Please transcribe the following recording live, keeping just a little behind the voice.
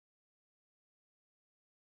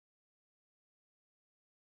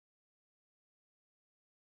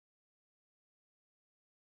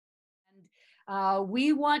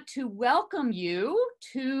We want to welcome you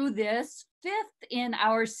to this fifth in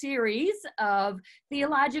our series of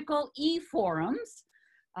theological e-forums,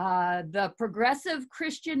 the progressive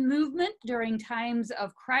Christian movement during times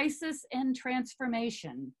of crisis and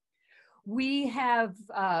transformation. We have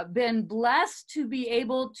been blessed to be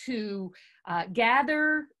able to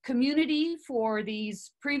gather community for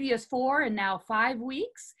these previous 4 and now 5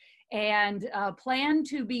 weeks, and plan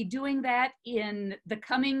to be doing that in the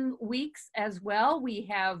coming weeks as well. We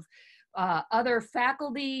have other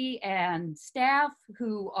faculty and staff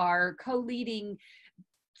who are co-leading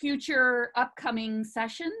future upcoming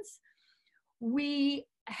sessions. We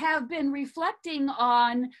have been reflecting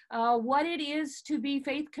on what it is to be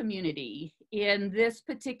faith community in this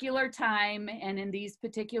particular time and in these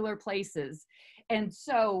particular places. And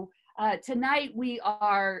so tonight we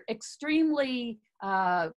are extremely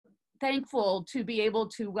thankful to be able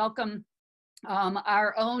to welcome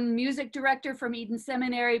our own music director from Eden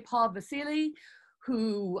Seminary, Paul Vasile,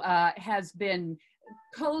 who has been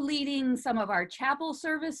co-leading some of our chapel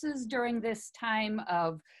services during this time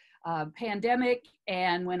of pandemic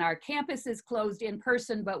and when our campus is closed in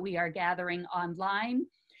person, but we are gathering online.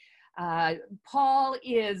 Paul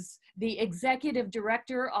is the executive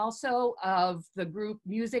director also of the group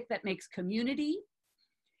Music That Makes Community.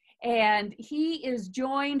 And he is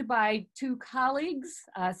joined by 2 colleagues,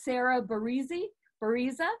 Sarah Bereza,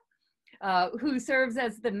 who serves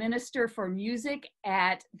as the Minister for Music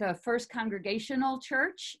at the First Congregational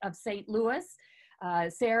Church of St. Louis.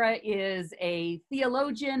 Sarah is a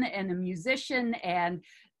theologian and a musician, and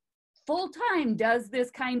full-time does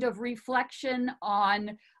this kind of reflection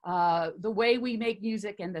on the way we make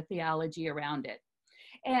music and the theology around it.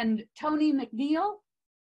 And Tony McNeill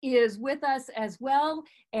is with us as well.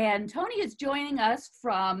 And Tony is joining us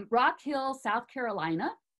from Rock Hill, South Carolina,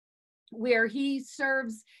 where he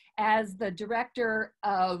serves as the director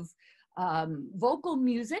of vocal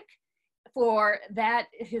music for that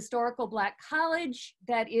historical Black college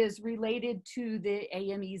that is related to the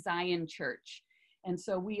AME Zion Church. And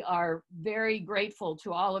so we are very grateful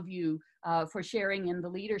to all of you for sharing in the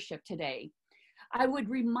leadership today. I would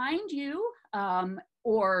remind you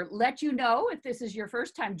or let you know, if this is your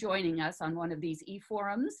first time joining us on one of these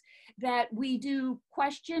e-forums, that we do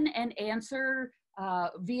question and answer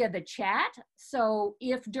via the chat. So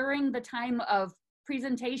if during the time of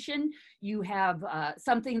presentation you have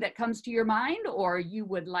something that comes to your mind, or you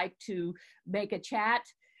would like to make a chat,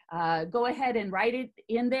 go ahead and write it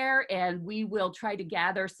in there, and we will try to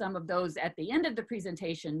gather some of those at the end of the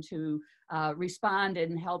presentation to respond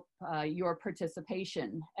and help your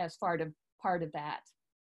participation as part of that.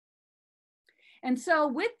 And so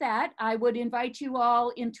with that, I would invite you all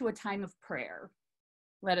into a time of prayer.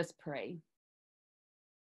 Let us pray.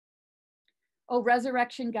 O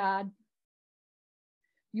resurrection God,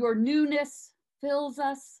 your newness fills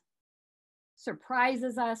us,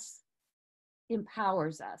 surprises us,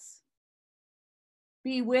 empowers us.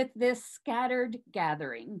 Be with this scattered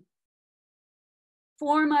gathering.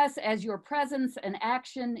 Form us as your presence and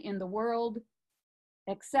action in the world.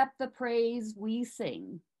 Accept the praise we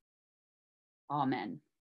sing. Amen.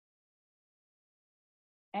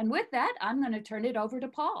 And with that, I'm going to turn it over to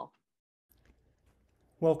Paul.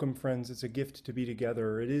 Welcome, friends. It's a gift to be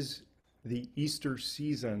together. It is the Easter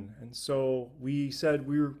season, and so we said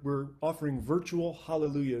we're offering virtual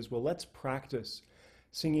hallelujahs. Well, let's practice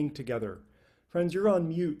singing together. Friends, you're on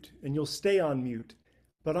mute, and you'll stay on mute,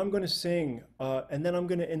 but I'm going to sing, and then I'm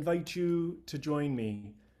going to invite you to join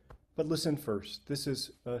me. But listen first. This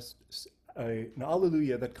is an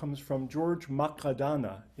hallelujah that comes from George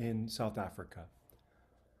Makadana in South Africa.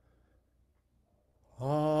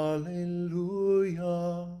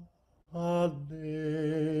 Hallelujah, hallelujah,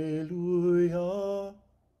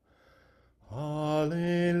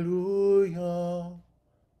 hallelujah,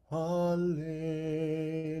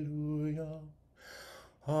 hallelujah,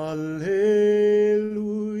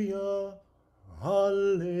 hallelujah,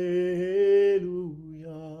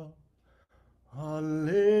 hallelujah,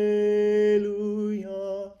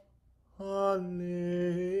 hallelujah, hallelujah.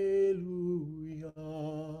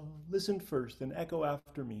 Listen first and echo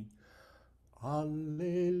after me.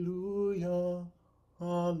 Hallelujah,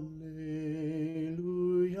 hallelujah.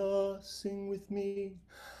 Sing with me.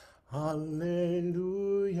 Hallelujah,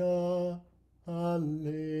 hallelujah.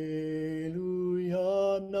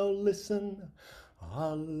 Now listen.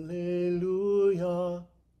 Hallelujah,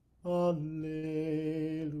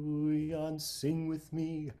 hallelujah. And sing with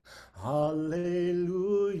me.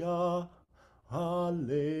 Hallelujah, hallelujah.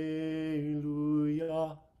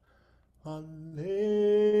 Hallelujah,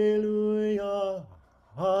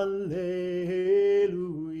 hallelujah.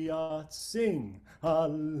 sing.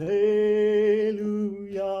 Hallelujah,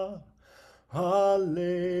 hallelujah.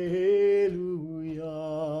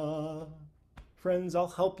 Friends, I'll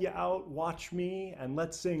help you out. Watch me, and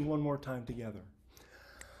let's sing one more time together.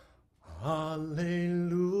 Hallelujah,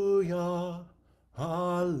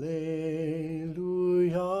 hallelujah,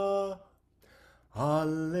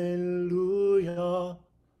 hallelujah,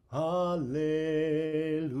 hallelujah,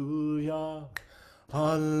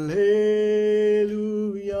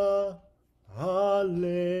 hallelujah,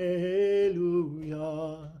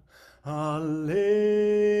 hallelujah,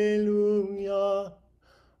 hallelujah,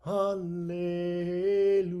 hallelujah.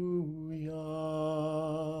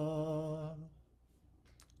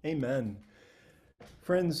 Amen.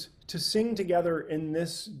 Friends, to sing together in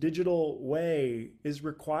this digital way is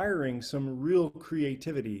requiring some real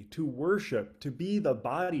creativity. To worship, to be the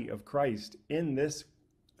body of Christ in this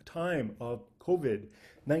time of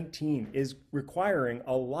COVID-19 is requiring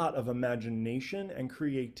a lot of imagination and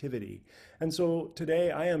creativity. And so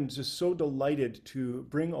today I am just so delighted to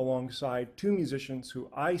bring alongside two musicians who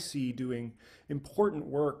I see doing important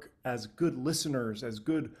work as good listeners, as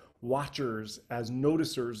good watchers, as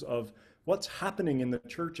noticers of what's happening in the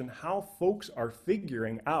church and how folks are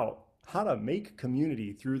figuring out how to make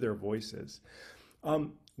community through their voices.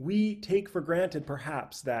 We take for granted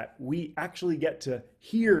perhaps that we actually get to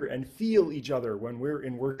hear and feel each other when we're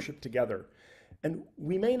in worship together. And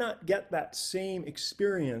we may not get that same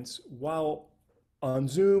experience while on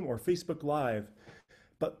Zoom or Facebook Live.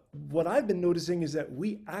 But what I've been noticing is that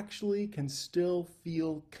we actually can still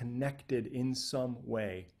feel connected in some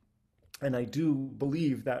way. And I do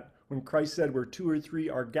believe that when Christ said where two or three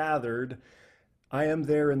are gathered, I am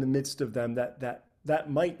there in the midst of them,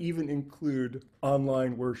 that might even include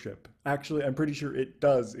online worship. Actually, I'm pretty sure it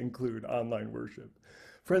does include online worship.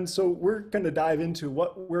 Friends, so we're going to dive into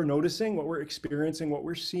what we're noticing, what we're experiencing, what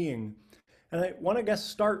we're seeing. And I want to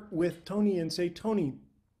start with Tony and say, Tony,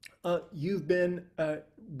 you've been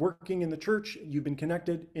working in the church, you've been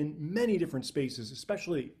connected in many different spaces,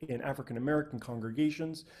 especially in African American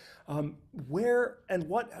congregations. Where and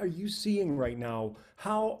what are you seeing right now?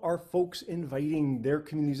 How are folks inviting their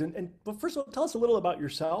communities? But first of all, tell us a little about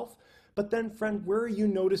yourself. But then, friend, where are you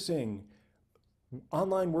noticing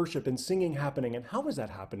online worship and singing happening? And how is that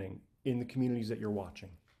happening in the communities that you're watching?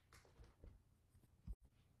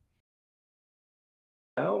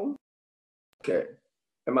 Oh, okay.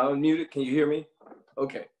 Am I unmuted? Can you hear me?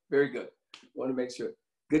 Okay, very good. Want to make sure.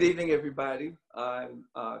 Good evening, everybody. I'm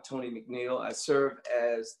Tony McNeill. I serve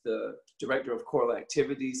as the Director of Choral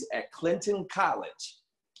Activities at Clinton College.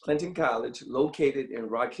 Clinton College, located in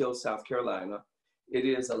Rock Hill, South Carolina. It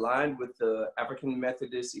is aligned with the African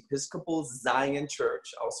Methodist Episcopal Zion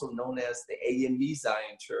Church, also known as the AME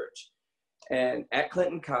Zion Church. And at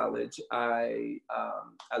Clinton College, I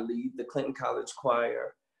lead the Clinton College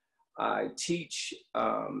Choir. I teach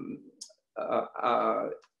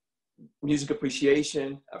music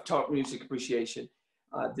appreciation. I've taught music appreciation.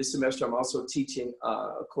 This semester, I'm also teaching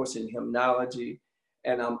a course in hymnology.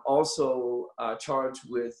 And I'm also charged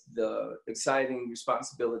with the exciting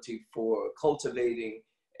responsibility for cultivating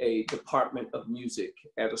a department of music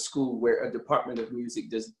at a school where a department of music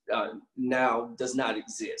now does not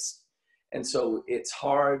exist. And so it's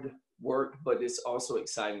hard work, but it's also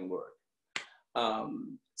exciting work.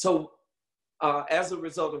 As a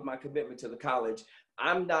result of my commitment to the college,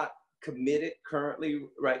 I'm not committed currently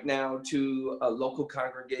right now to a local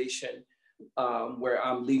congregation where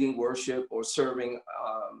I'm leading worship or serving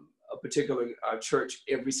a particular church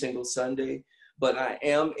every single Sunday, but I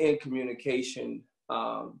am in communication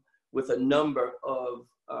with a number of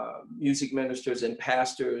music ministers and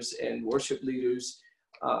pastors and worship leaders,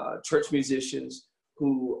 church musicians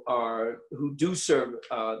who do serve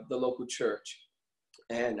the local church.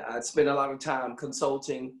 And I spend a lot of time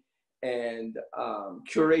consulting and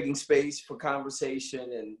curating space for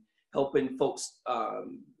conversation and helping folks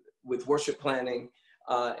with worship planning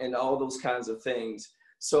and all those kinds of things.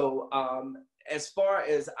 So as far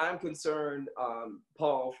as I'm concerned,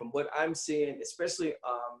 Paul, from what I'm seeing, especially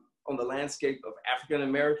on the landscape of African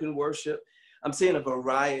American worship, I'm seeing a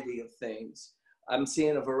variety of things. I'm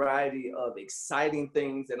seeing a variety of exciting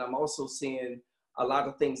things, and I'm also seeing a lot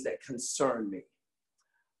of things that concern me.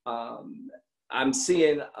 I'm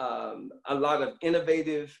seeing a lot of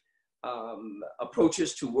innovative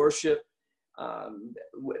approaches to worship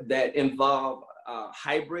that involve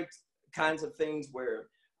hybrid kinds of things where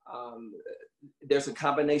there's a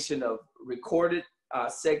combination of recorded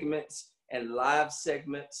segments and live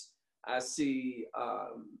segments. I see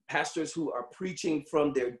pastors who are preaching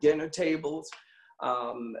from their dinner tables.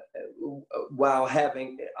 while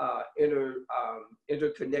having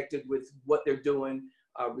interconnected with what they're doing,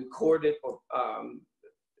 recorded or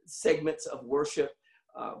segments of worship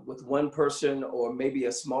with one person or maybe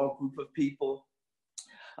a small group of people.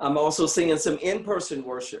 I'm also seeing some in-person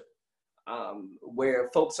worship where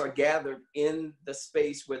folks are gathered in the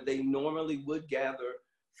space where they normally would gather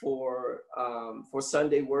for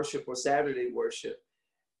Sunday worship or Saturday worship.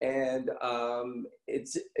 And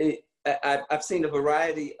I've seen a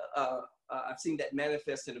variety, I've seen that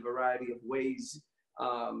manifest in a variety of ways,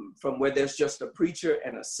 from where there's just a preacher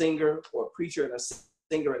and a singer, or a preacher and a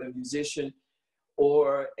singer and a musician,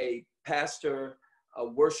 or a pastor, a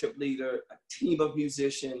worship leader, a team of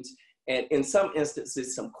musicians, and in some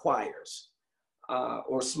instances, some choirs,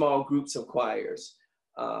 or small groups of choirs,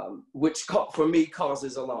 which for me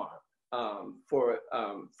causes alarm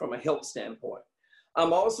from a health standpoint.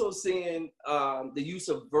 I'm also seeing the use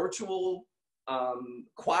of virtual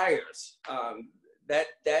choirs.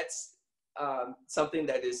 That's something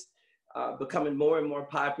that is becoming more and more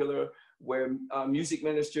popular, where music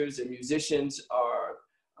ministers and musicians are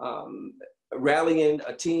rallying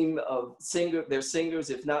a team of their singers,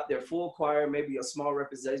 if not their full choir, maybe a small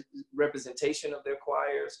representation of their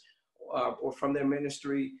choirs or from their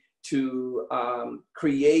ministry, to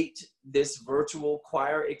create this virtual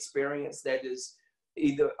choir experience that is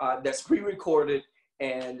either that's pre-recorded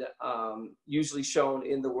and usually shown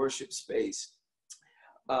in the worship space.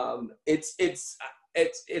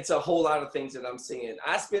 It's a whole lot of things that I'm seeing.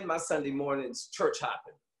 I spend my Sunday mornings church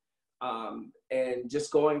hopping, and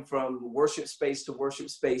just going from worship space to worship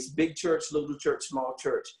space, big church, little church, small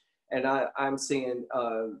church. And I'm seeing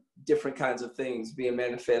different kinds of things being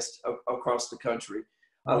manifest across the country.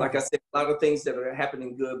 Like I said, a lot of things that are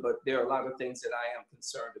happening good, but there are a lot of things that I am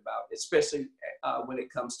concerned about, especially when it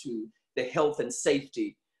comes to the health and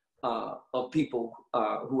safety of people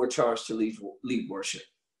who are charged to lead worship.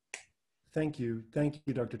 Thank you,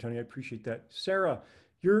 Dr. Tony. I appreciate that. Sarah,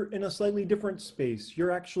 you're in a slightly different space.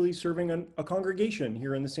 You're actually serving a congregation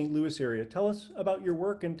here in the St. Louis area. Tell us about your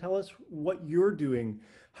work and tell us what you're doing.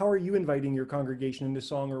 How are you inviting your congregation into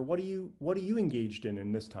song, or what are you engaged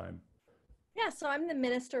in this time? Yeah, so I'm the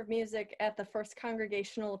minister of music at the First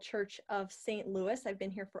Congregational Church of St. Louis. I've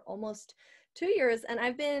been here for almost 2 years, and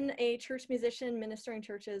I've been a church musician ministering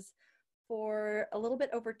churches for a little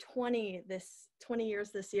bit over 20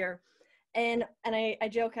 years this year. And I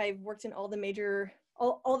joke, I've worked in all the major,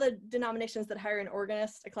 all the denominations that hire an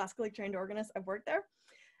organist, a classically trained organist. I've worked there.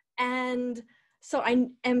 And so I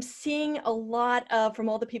am seeing a lot of, from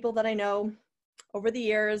all the people that I know over the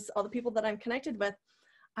years, all the people that I'm connected with,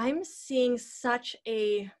 I'm seeing such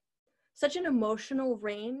an emotional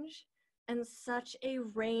range and such a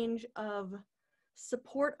range of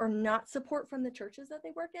support or not support from the churches that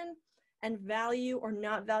they work in, and value or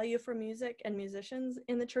not value for music and musicians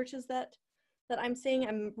in the churches that I'm seeing.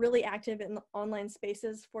 I'm really active in the online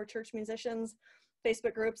spaces for church musicians,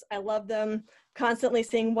 Facebook groups. I love them. Constantly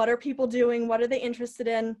seeing what are people doing, what are they interested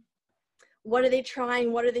in, what are they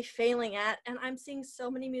trying, what are they failing at. And I'm seeing so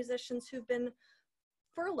many musicians who've been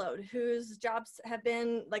furloughed, whose jobs have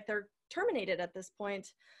been, like, they're terminated at this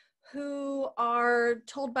point, who are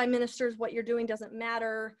told by ministers what you're doing doesn't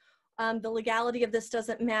matter, the legality of this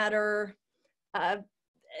doesn't matter,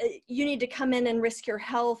 you need to come in and risk your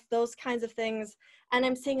health, those kinds of things. And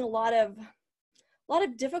I'm seeing a lot of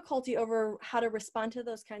difficulty over how to respond to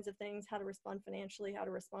those kinds of things, how to respond financially, how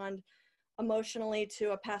to respond emotionally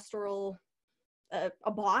to a pastoral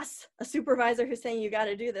a boss, a supervisor who's saying you got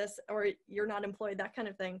to do this or you're not employed, that kind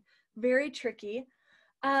of thing. Very tricky.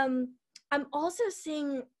 I'm also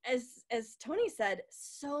seeing, as Tony said,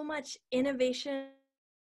 so much innovation.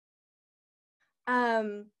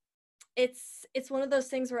 It's one of those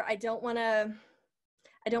things where I don't want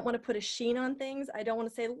to put a sheen on things. I don't want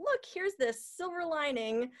to say, look, here's this silver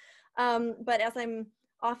lining. But as I'm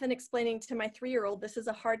often explaining to my 3-year-old, this is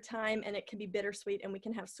a hard time and it can be bittersweet, and we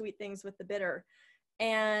can have sweet things with the bitter.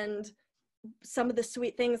 And some of the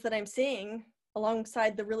sweet things that I'm seeing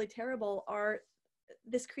alongside the really terrible are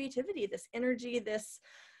this creativity, this energy, this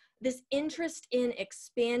interest in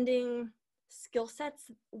expanding skill sets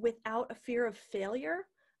without a fear of failure.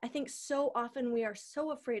 I think so often we are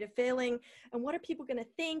so afraid of failing, and what are people going to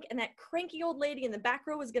think? And that cranky old lady in the back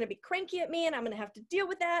row is going to be cranky at me, and I'm going to have to deal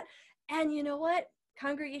with that. And you know what?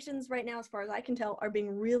 Congregations right now, as far as I can tell, are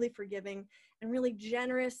being really forgiving and really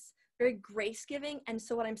generous, very grace-giving. And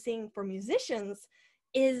so what I'm seeing for musicians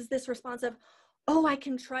is this response of, oh, I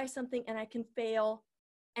can try something and I can fail,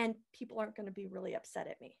 and people aren't going to be really upset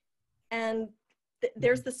at me. And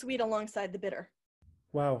there's the sweet alongside the bitter.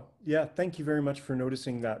 Wow. Yeah. Thank you very much for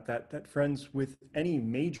noticing that friends, with any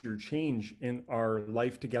major change in our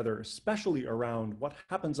life together, especially around what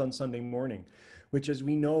happens on Sunday morning, which, as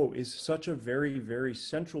we know, is such a very, very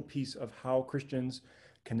central piece of how Christians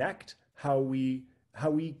connect, how we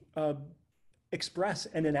express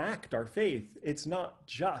and enact our faith. It's not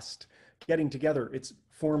just getting together, it's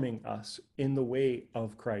forming us in the way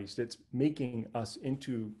of Christ. It's making us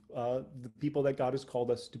into the people that God has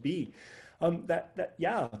called us to be.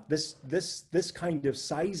 This kind of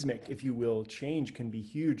seismic, if you will, change can be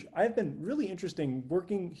huge. I've been really interesting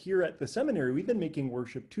working here at the seminary. We've been making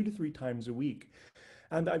worship 2 to 3 times a week.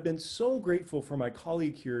 And I've been so grateful for my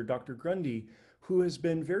colleague here, Dr. Grundy, who has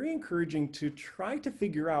been very encouraging to try to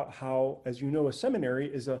figure out how, as you know, a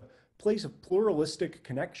seminary is a place of pluralistic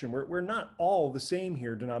connection. We're not all the same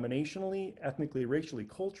here denominationally, ethnically, racially,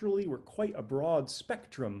 culturally. We're quite a broad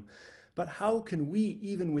spectrum. But how can we,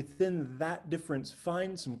 even within that difference,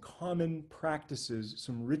 find some common practices,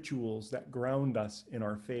 some rituals that ground us in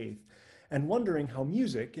our faith? And wondering how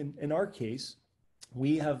music, in our case,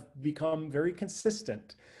 we have become very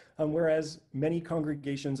consistent, whereas many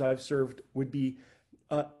congregations I've served would be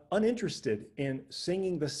uninterested in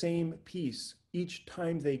singing the same piece each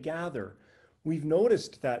time they gather. We've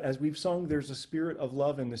noticed that as we've sung There's a Spirit of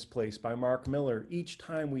Love in This Place by Mark Miller, each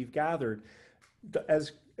time we've gathered,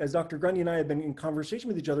 as Dr. Grundy and I have been in conversation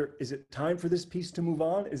with each other, is it time for this piece to move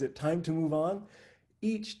on? Is it time to move on?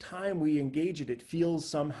 Each time we engage it, it feels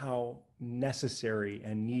somehow necessary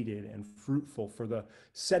and needed and fruitful for the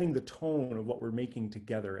setting the tone of what we're making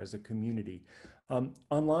together as a community.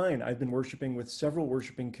 Online, I've been worshiping with several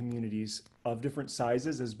worshiping communities of different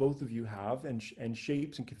sizes, as both of you have, and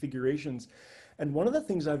shapes and configurations. And one of the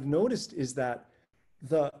things I've noticed is that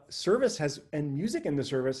the service and music in the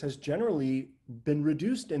service has generally been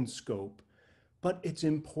reduced in scope, but its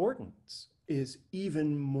importance is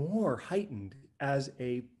even more heightened as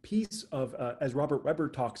a piece of, as Robert Webber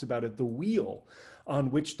talks about it, the wheel on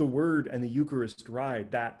which the Word and the Eucharist ride,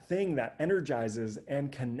 that thing that energizes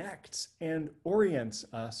and connects and orients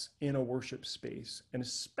us in a worship space, and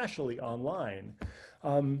especially online.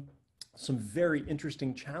 Some very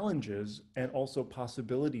interesting challenges and also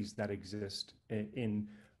possibilities that exist in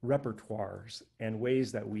repertoires and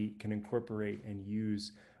ways that we can incorporate and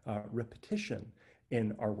use repetition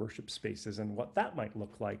in our worship spaces and what that might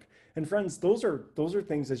look like. And friends, those are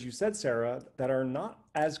things, as you said, Sarah, that are not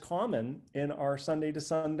as common in our Sunday to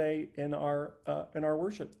Sunday in our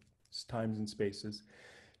worship times and spaces.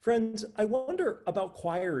 Friends, I wonder about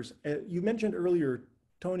choirs. You mentioned earlier,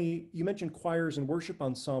 Tony, you mentioned choirs and worship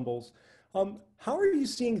ensembles. How are you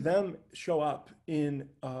seeing them show up in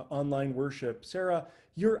online worship? Sarah,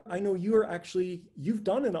 I know you've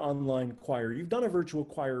done an online choir. You've done a virtual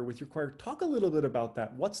choir with your choir. Talk a little bit about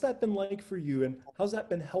that. What's that been like for you, and how's that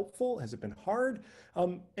been helpful? Has it been hard?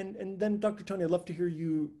 And then Dr. Tony, I'd love to hear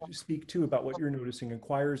you speak too about what you're noticing in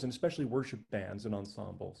choirs and especially worship bands and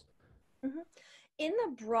ensembles. Mm-hmm. In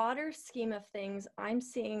the broader scheme of things, I'm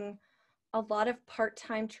seeing a lot of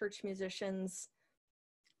part-time church musicians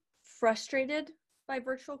frustrated by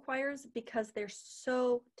virtual choirs because they're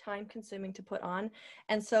so time consuming to put on.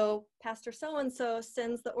 And so Pastor so-and-so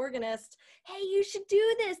sends the organist, hey, you should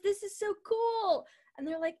do this. This is so cool. And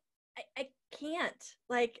they're like, I can't.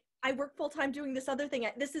 Like, I work full time doing this other thing.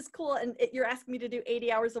 This is cool. And you're asking me to do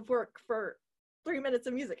 80 hours of work for 3 minutes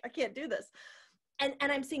of music. I can't do this. And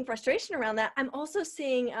I'm seeing frustration around that. I'm also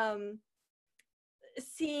seeing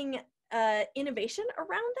innovation around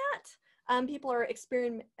that. People are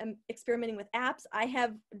experimenting with apps. I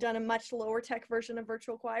have done a much lower tech version of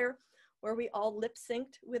virtual choir where we all lip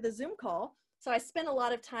synced with a Zoom call. So I spent a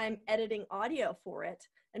lot of time editing audio for it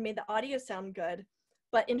and made the audio sound good.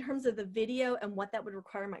 But in terms of the video and what that would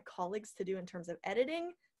require my colleagues to do in terms of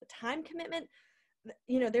editing, the time commitment,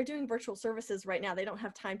 they're doing virtual services right now. They don't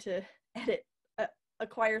have time to edit a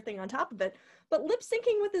choir thing on top of it. But lip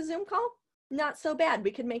syncing with a Zoom call, not so bad.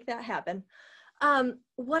 We could make that happen.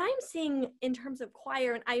 What I'm seeing in terms of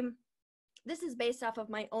choir, and this is based off of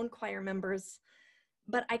my own choir members,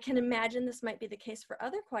 but I can imagine this might be the case for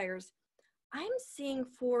other choirs. I'm seeing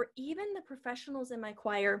for even the professionals in my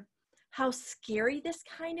choir, how scary this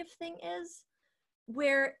kind of thing is,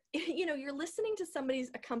 where, you're listening to somebody's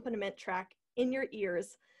accompaniment track in your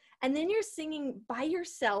ears, and then you're singing by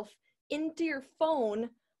yourself into your phone,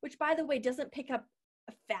 which, by the way, doesn't pick up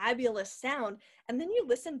a fabulous sound. And then you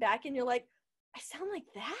listen back and you're like, I sound like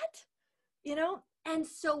that, and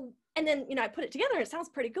then, I put it together and it sounds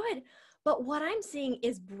pretty good. But what I'm seeing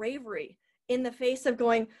is bravery in the face of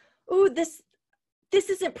going, ooh, this this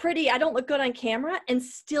isn't pretty, I don't look good on camera, and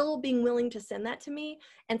still being willing to send that to me,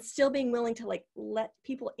 and still being willing to like let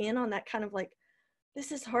people in on that kind of like,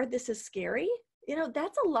 this is hard, this is scary. You know,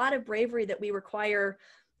 that's a lot of bravery that we require,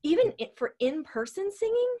 even for in-person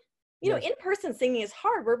singing. You know, in-person singing is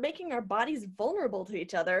hard. We're making our bodies vulnerable to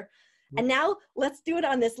each other. And now let's do it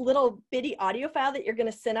on this little bitty audio file that you're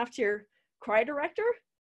going to send off to your choir director.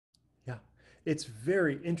 Yeah, it's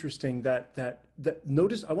very interesting that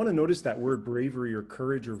notice. I want to notice that word bravery or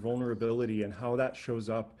courage or vulnerability and how that shows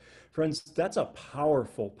up. Friends, that's a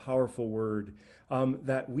powerful, powerful word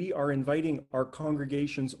that we are inviting our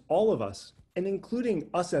congregations, all of us, and including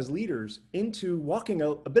us as leaders, into walking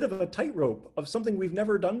a bit of a tightrope of something we've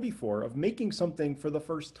never done before, of making something for the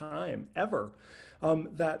first time ever.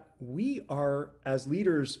 That we are, as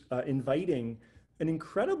leaders, inviting an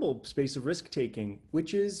incredible space of risk-taking,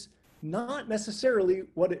 which is not necessarily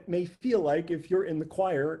what it may feel like if you're in the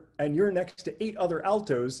choir and you're next to 8 other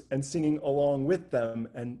altos and singing along with them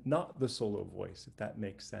and not the solo voice, if that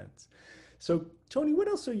makes sense. So, Tony, what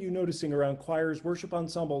else are you noticing around choirs, worship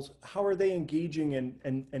ensembles? How are they engaging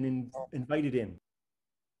and invited in?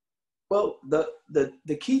 Well,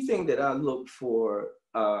 the key thing that I look for,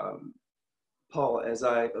 Paul, as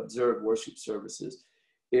I observe worship services,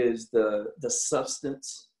 is the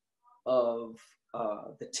substance of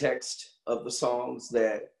the text of the songs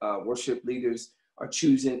that worship leaders are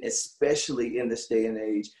choosing, especially in this day and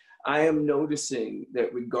age. I am noticing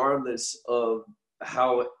that regardless of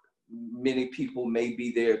how many people may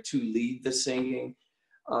be there to lead the singing,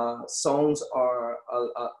 songs are,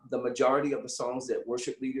 the majority of the songs that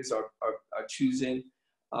worship leaders are choosing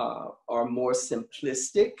are more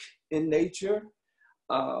simplistic in nature,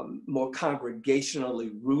 more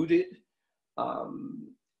congregationally rooted.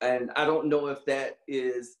 And I don't know if that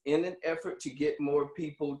is in an effort to get more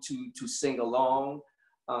people to sing along.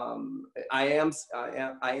 I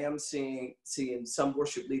am seeing some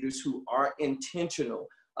worship leaders who are intentional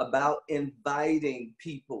about inviting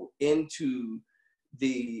people into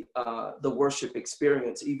the worship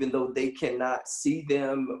experience, even though they cannot see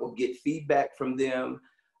them or get feedback from them.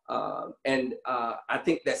 And I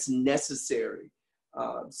think that's necessary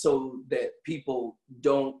so that people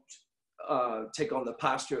don't take on the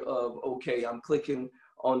posture of, okay, I'm clicking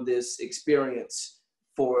on this experience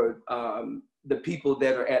for the people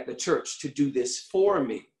that are at the church to do this for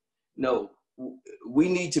me. No, we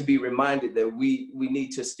need to be reminded that we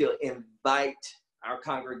need to still invite our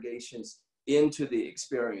congregations into the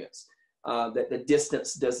experience, that the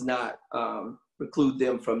distance does not preclude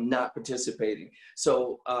them from not participating.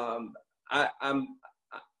 So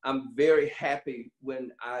I'm very happy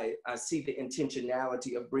when I see the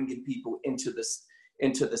intentionality of bringing people into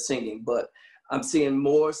the singing, but I'm seeing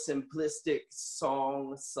more simplistic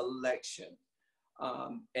song selection.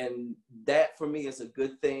 And that for me is a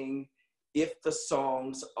good thing if the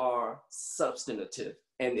songs are substantive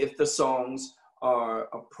and if the songs are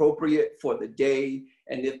appropriate for the day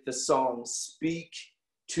and if the songs speak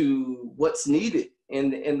to what's needed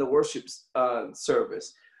in the worship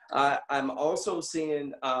service. I'm also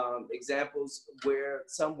seeing examples where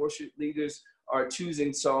some worship leaders are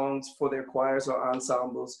choosing songs for their choirs or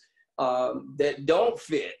ensembles that don't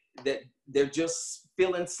fit, that they're just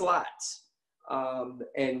filling slots.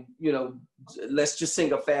 And, you know, let's just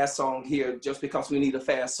sing a fast song here just because we need a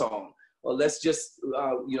fast song. Or let's just,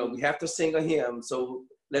 you know, we have to sing a hymn, so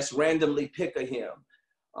let's randomly pick a hymn.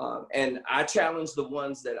 And I challenge the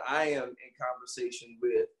ones that I am in conversation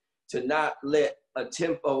with to not let a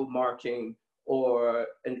tempo marking or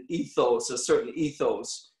an ethos, a certain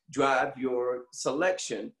ethos, drive your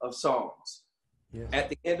selection of songs. Yes. At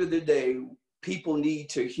the end of the day, people need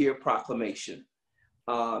to hear proclamation.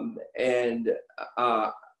 And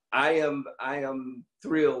I am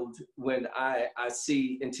thrilled when I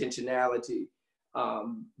see intentionality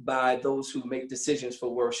by those who make decisions for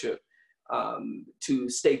worship to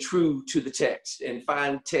stay true to the text and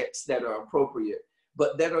find texts that are appropriate,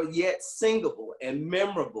 but that are yet singable and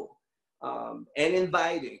memorable and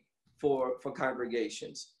inviting for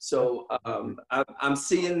congregations. So I'm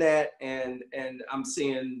seeing that, and I'm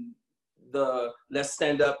seeing the let's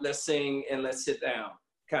stand up, let's sing, and let's sit down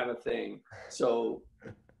kind of thing. So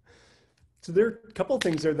there are a couple of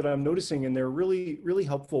things there that I'm noticing, and they're really, really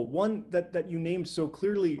helpful. One that you named so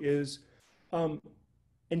clearly is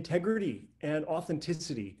integrity and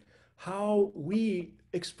authenticity. How we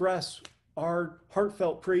express our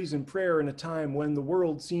heartfelt praise and prayer in a time when the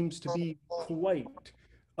world seems to be quite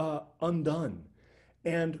undone.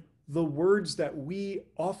 And the words that we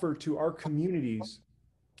offer to our communities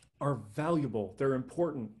are valuable, they're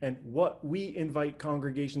important. And what we invite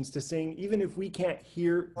congregations to sing, even if we can't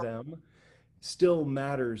hear them, still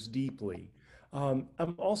matters deeply. I'm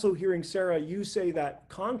also hearing, Sarah, you say that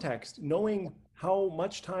context, knowing how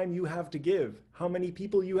much time you have to give, how many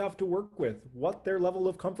people you have to work with, what their level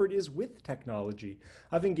of comfort is with technology.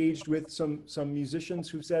 I've engaged with some musicians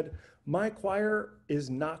who said, my choir is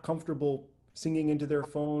not comfortable singing into their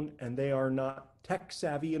phone and they are not tech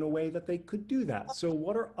savvy in a way that they could do that. So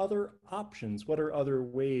what are other options? What are other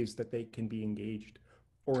ways that they can be engaged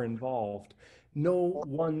or involved? No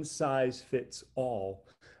one size fits all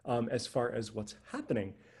as far as what's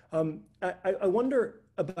happening. I wonder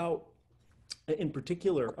about, in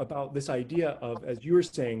particular, about this idea of, as you were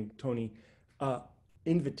saying, Tony, uh,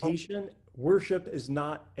 invitation. Worship is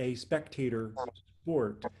not a spectator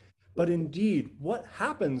sport. But indeed, what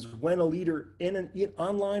happens when a leader in an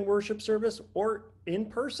online worship service or in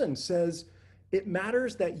person says, it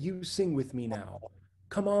matters that you sing with me now.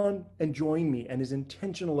 Come on and join me, and is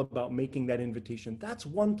intentional about making that invitation. That's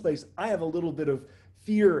one place I have a little bit of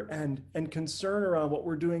fear and concern around what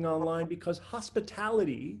we're doing online, because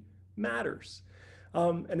hospitality matters.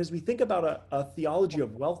 And as we think about a theology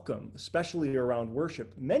of welcome, especially around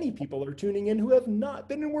worship, many people are tuning in who have not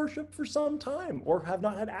been in worship for some time or have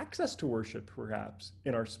not had access to worship, perhaps,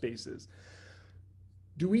 in our spaces.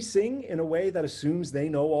 Do we sing in a way that assumes they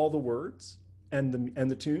know all the words and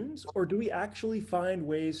the tunes? Or do we actually find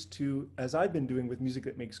ways to, as I've been doing with Music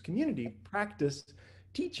That Makes Community, practice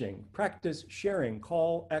teaching, practice sharing,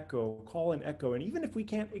 call and echo. And even if we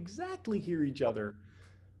can't exactly hear each other,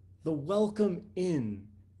 the welcome in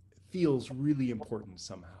feels really important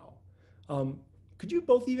somehow. Could you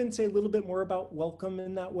both even say a little bit more about welcome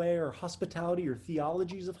in that way, or hospitality, or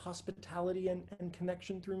theologies of hospitality and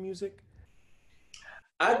connection through music?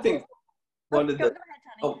 I think one of Go the, ahead,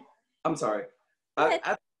 Tony. oh, I'm sorry. I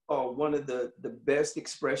think one of the best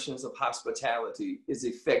expressions of hospitality is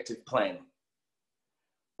effective planning.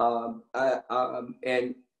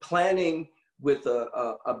 And planning with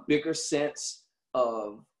a bigger sense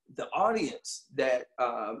of the audience that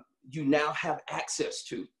you now have access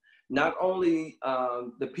to. Not only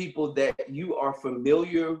the people that you are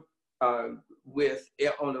familiar with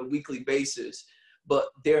on a weekly basis, but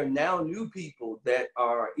there are now new people that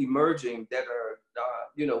are emerging that are,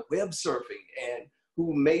 web surfing and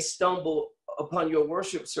who may stumble upon your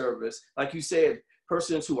worship service. Like you said,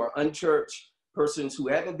 persons who are unchurched, persons who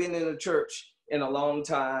haven't been in a church in a long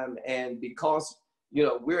time, and because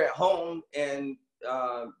we're at home and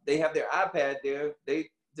they have their iPad there, they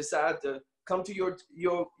decide to come to your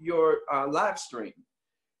live stream.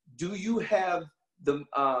 Do you have the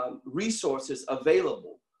resources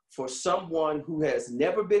available for someone who has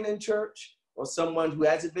never been in church or someone who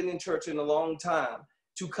hasn't been in church in a long time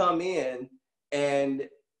to come in and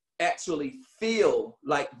actually feel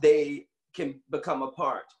like they can become a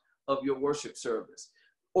part of your worship service?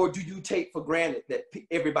 Or do you take for granted that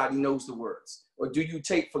everybody knows the words? Or do you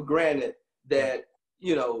take for granted that,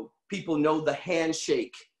 people know the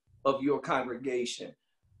handshake of your congregation?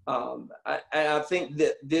 I think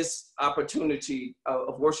that this opportunity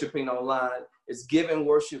of worshiping online is giving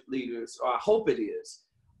worship leaders, or I hope it is,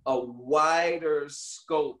 a wider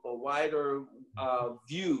scope, a wider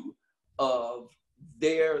view of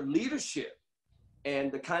their leadership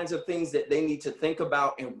and the kinds of things that they need to think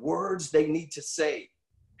about and words they need to say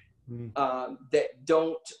that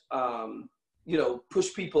don't,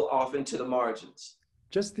 push people off into the margins.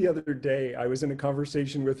 Just the other day, I was in a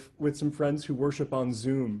conversation with some friends who worship on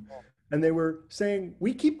Zoom, and they were saying,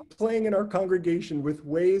 we keep playing in our congregation with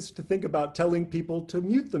ways to think about telling people to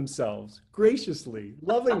mute themselves graciously,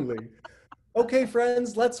 lovingly. Okay,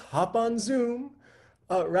 friends, let's hop on Zoom,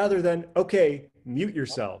 rather than, okay, mute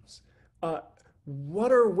yourselves.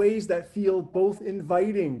 What are ways that feel both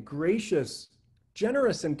inviting, gracious,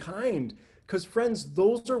 generous, and kind? Because friends,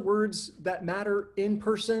 those are words that matter in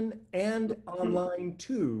person and online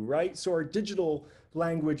too, right? So our digital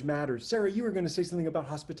language matters. Sarah, you were going to say something about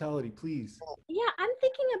hospitality, please. Yeah, I'm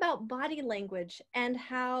thinking about body language and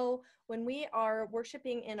how when we are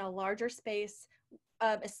worshiping in a larger space,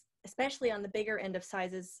 especially on the bigger end of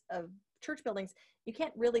sizes of church buildings, you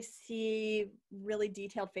can't really see really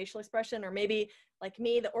detailed facial expression, or maybe like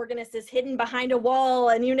me, the organist is hidden behind a wall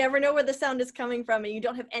and you never know where the sound is coming from and you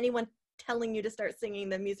don't have anyone telling you to start singing,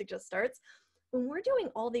 the music just starts. When we're doing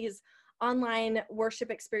all these online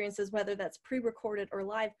worship experiences, whether that's pre-recorded or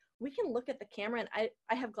live, we can look at the camera, and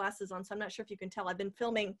I have glasses on, so I'm not sure if you can tell. I've been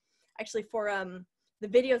filming actually for the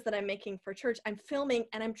videos that I'm making for church. I'm filming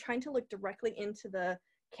and I'm trying to look directly into the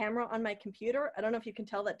camera on my computer. I don't know if you can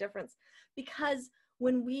tell that difference, because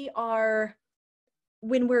when we're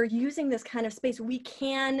using this kind of space, we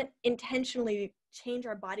can intentionally change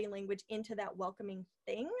our body language into that welcoming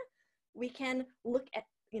thing We can look at,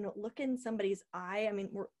 look in somebody's eye. I mean,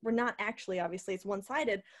 we're not actually, obviously it's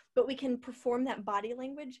one-sided, but we can perform that body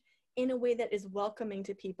language in a way that is welcoming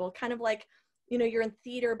to people. Kind of like, you're in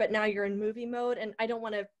theater, but now you're in movie mode. And I don't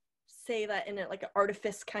want to say that in like an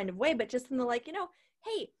artifice kind of way, but just in the like,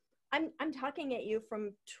 hey, I'm talking at you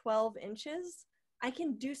from 12 inches. I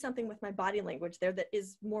can do something with my body language there that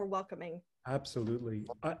is more welcoming. Absolutely.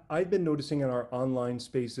 I've been noticing in our online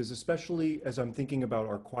spaces, especially as I'm thinking about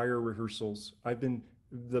our choir rehearsals. I've been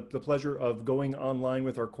the pleasure of going online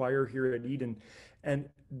with our choir here at Eden, and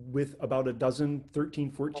with about a dozen,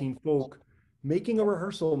 13, 14 folk, making a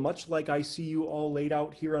rehearsal much like I see you all laid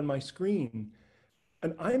out here on my screen.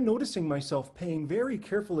 And I'm noticing myself paying very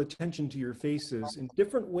careful attention to your faces in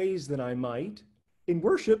different ways than I might. In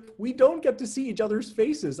worship, we don't get to see each other's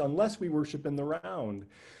faces unless we worship in the round.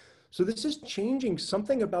 So this is changing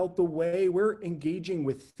something about the way we're engaging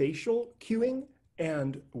with facial cueing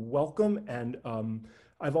and welcome. And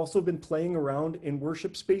I've also been playing around in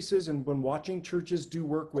worship spaces and when watching churches do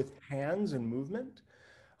work with hands and movement.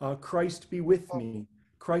 Christ be with me,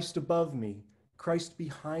 Christ above me, Christ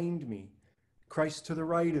behind me, Christ to the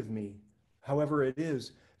right of me, however it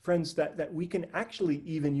is. Friends, that we can actually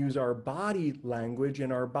even use our body language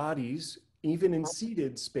and our bodies, even in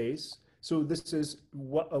seated space. So this is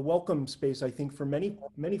a welcome space, I think, for many,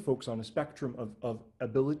 many folks on a spectrum of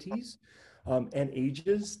abilities and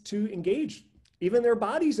ages to engage even their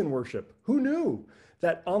bodies in worship. Who knew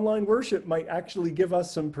that online worship might actually give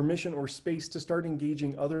us some permission or space to start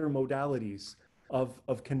engaging other modalities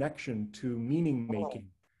of connection to meaning making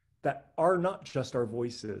that are not just our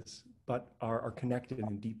voices, but are connected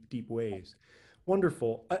in deep, deep ways.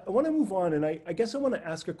 Wonderful. I want to move on, and I guess I want to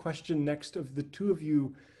ask a question next of the two of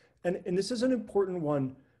you, and this is an important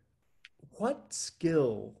one. What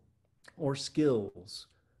skill or skills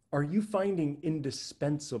are you finding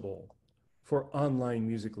indispensable for online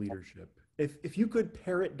music leadership? If you could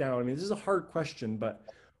pare it down, I mean, this is a hard question, but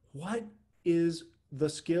what is the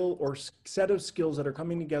skill or set of skills that are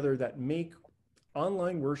coming together that make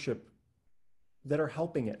online worship, that are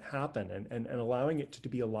helping it happen and allowing it to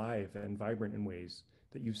be alive and vibrant in ways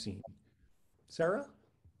that you've seen? Sarah?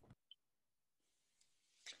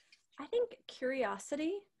 I think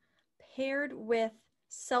curiosity paired with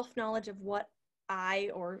self-knowledge of what I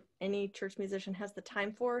or any church musician has the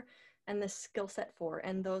time for and the skill set for.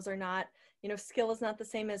 And those are not, skill is not the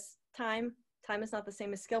same as time. Time is not the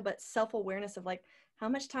same as skill, but self-awareness of like, how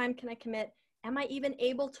much time can I commit? Am I even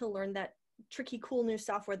able to learn that tricky, cool new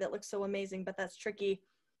software that looks so amazing, but that's tricky?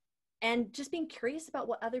 And just being curious about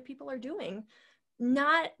what other people are doing,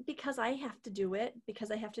 not because I have to do it, because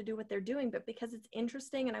I have to do what they're doing, but because it's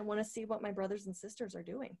interesting and I want to see what my brothers and sisters are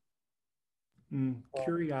doing.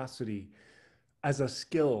 Curiosity as a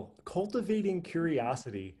skill, cultivating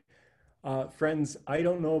curiosity. Friends, I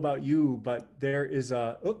don't know about you, but there is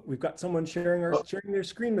we've got someone sharing their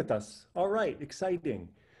screen with us. All right, exciting.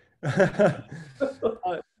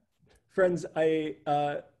 Friends,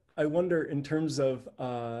 I wonder in terms of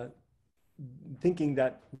thinking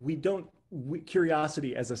that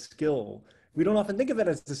curiosity as a skill, we don't often think of it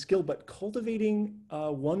as a skill, but cultivating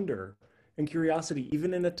wonder and curiosity,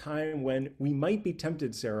 even in a time when we might be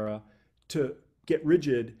tempted, Sarah, to get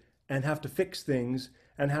rigid and have to fix things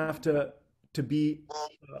and have to be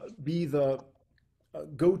the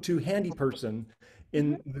go-to handy person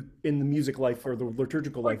in the music life or the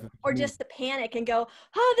liturgical life. Or just to panic and go,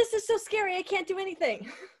 oh, this is so scary, I can't do anything.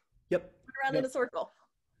 Yep. Around in a circle.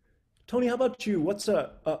 Tony, how about you? What's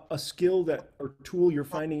a skill or tool you're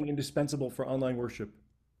finding indispensable for online worship?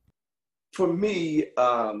 For me,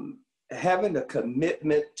 having a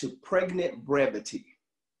commitment to pregnant brevity.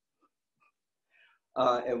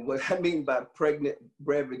 And what I mean by pregnant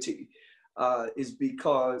brevity is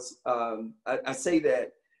because I say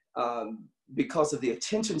that because of the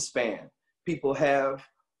attention span people have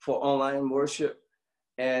for online worship.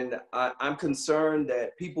 And I'm concerned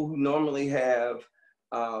that people who normally have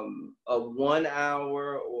a 1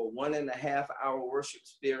 hour or 1.5 hour worship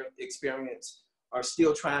experience are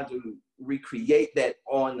still trying to recreate that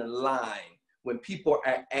online when people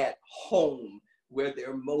are at home, where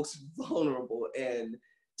they're most vulnerable and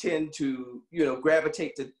tend to,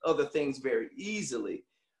 gravitate to other things very easily.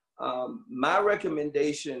 My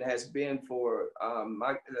recommendation has been for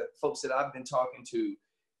the folks that I've been talking to,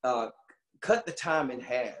 cut the time in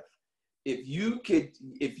half. If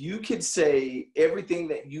you could say everything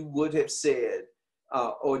that you would have said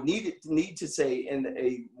or need to say in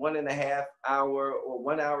a 1.5 hour or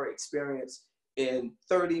 1 hour experience in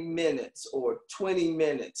 30 minutes or 20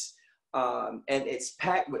 minutes, and it's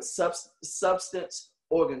packed with substance,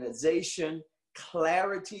 organization,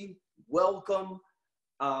 clarity, welcome.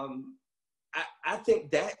 I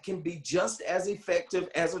think that can be just as effective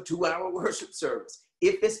as a 2-hour worship service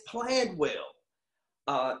if it's planned well.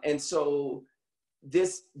 And so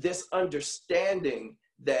this understanding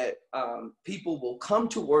that people will come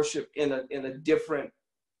to worship in a different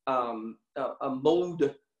a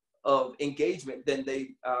mode of engagement than they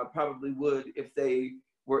probably would if they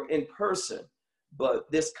were in person.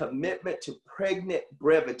 But this commitment to pregnant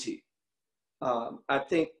brevity, I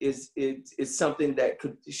think is something that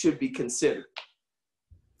should be considered.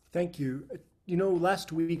 Thank you. You know,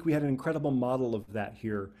 last week we had an incredible model of that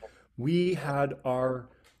here. We had our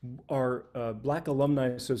Black Alumni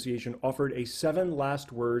Association offered a 7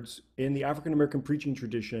 last words in the African American preaching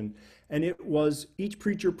tradition, and it was each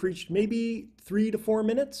preacher preached maybe 3 to 4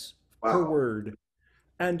 minutes per word.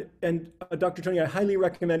 And Dr. Tony, I highly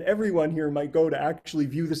recommend everyone here might go to actually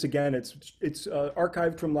view this again. It's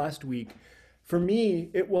archived from last week. For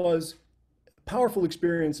me, it was a powerful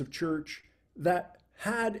experience of church that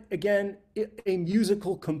had, again, a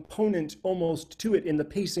musical component almost to it in the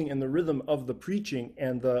pacing and the rhythm of the preaching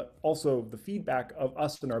and also the feedback of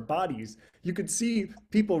us and our bodies. You could see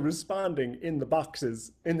people responding in the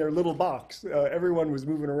boxes, in their little box. Everyone was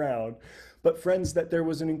moving around. But friends, that there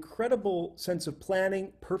was an incredible sense of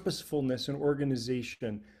planning, purposefulness, and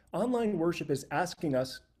organization. Online worship is asking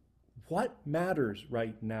us, what matters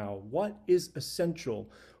right now? What is essential?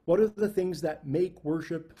 What are the things that make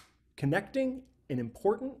worship connecting and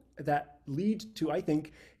important, that lead to, I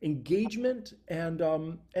think, engagement, and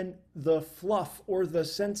the fluff or the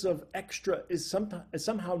sense of extra is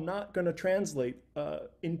somehow not going to translate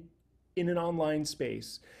in an online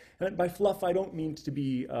space. And by fluff, I don't mean to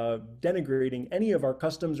be denigrating any of our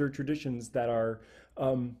customs or traditions that are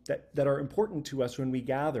important to us when we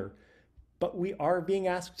gather, but we are being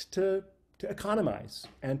asked to economize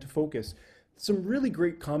and to focus. Some really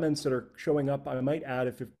great comments that are showing up, I might add,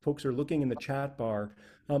 if folks are looking in the chat bar.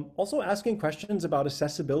 Also asking questions about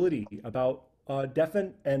accessibility, about deaf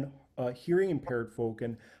and hearing impaired folk,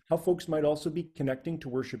 and how folks might also be connecting to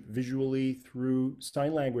worship visually through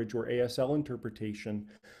sign language or ASL interpretation,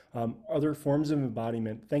 other forms of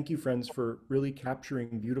embodiment. Thank you, friends, for really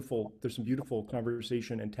capturing there's some beautiful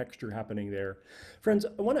conversation and texture happening there. Friends,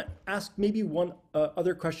 I want to ask maybe one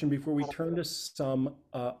other question before we turn to some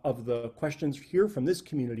of the questions here from this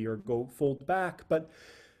community or go fold back. But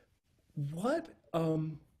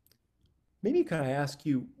maybe can I ask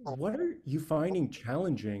you, what are you finding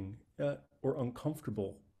challenging or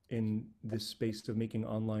uncomfortable in this space of making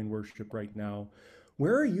online worship right now?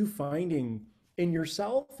 Where are you finding in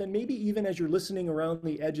yourself, and maybe even as you're listening around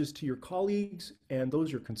the edges to your colleagues and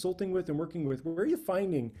those you're consulting with and working with, where are you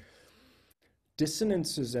finding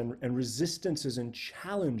dissonances and resistances and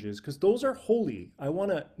challenges? Because those are holy. I want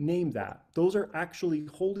to name that. Those are actually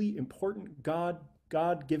holy, important,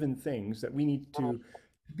 God-given things that we need to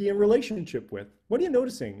be in relationship with. What are you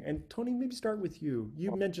noticing? And Tony, maybe start with you.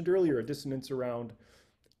 You mentioned earlier a dissonance around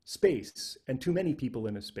space and too many people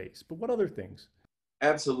in a space, but what other things?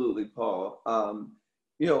 Absolutely, Paul.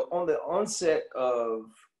 You know, on the onset of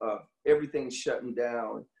everything shutting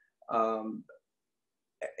down,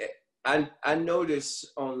 I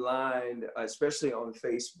noticed online, especially on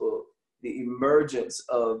Facebook, the emergence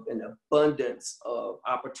of an abundance of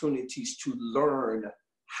opportunities to learn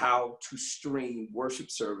how to stream worship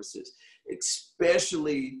services,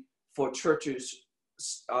 especially for churches,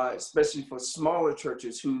 especially for smaller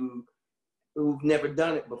churches who've never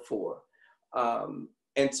done it before.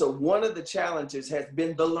 And so one of the challenges has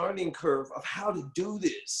been the learning curve of how to do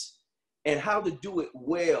this and how to do it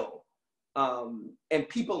well. And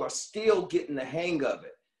people are still getting the hang of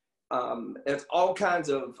it. There's all kinds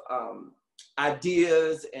of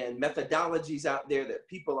ideas and methodologies out there that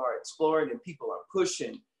people are exploring and people are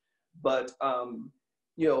pushing. But,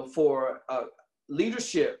 you know, for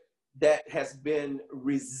leadership that has been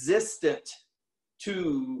resistant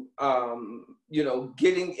to, you know,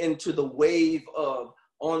 getting into the wave of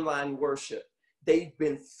online worship, they've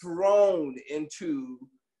been thrown into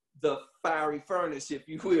the fiery furnace, if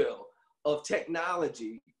you will, of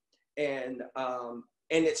technology. And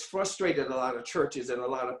it's frustrated a lot of churches and a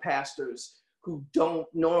lot of pastors who don't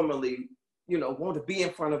normally, you know, want to be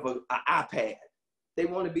in front of an iPad. They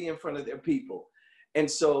want to be in front of their people. And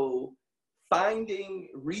so finding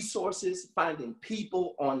resources, finding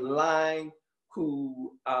people online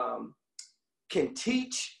who can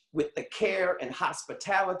teach with the care and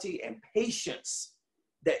hospitality and patience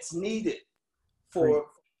that's needed for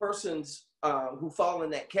persons who fall in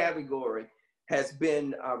that category has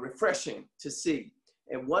been refreshing to see.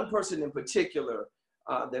 And one person in particular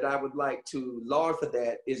that I would like to laud for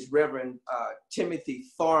that is Reverend Timothy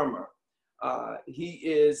Farmer. He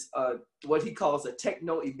is what he calls a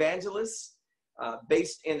techno evangelist,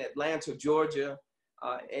 based in Atlanta, Georgia.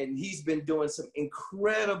 And he's been doing some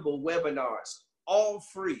incredible webinars, all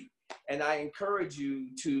free. And I encourage you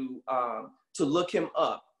to look him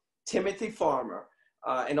up, Timothy Farmer.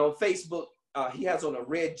 And on Facebook, he has on a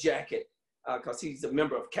red jacket because he's a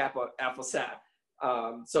member of Kappa Alpha Psi.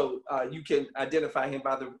 So you can identify him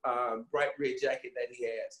by the bright red jacket that he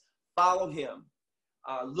has. Follow him.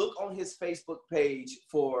 Look on his Facebook page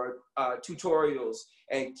for tutorials.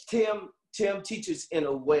 And Tim teaches in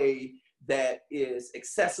a way that is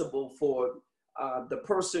accessible for the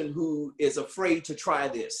person who is afraid to try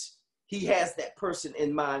this. He has that person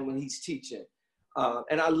in mind when he's teaching.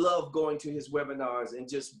 And I love going to his webinars and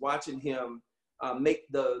just watching him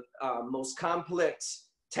make the most complex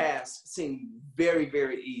tasks seem very,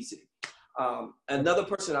 very easy. Another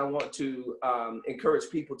person I want to encourage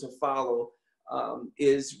people to follow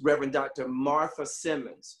is Reverend Dr. Martha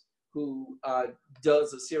Simmons, who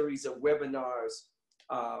does a series of webinars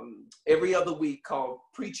every other week called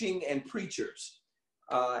Preaching and Preachers.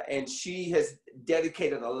 And she has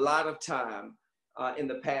dedicated a lot of time in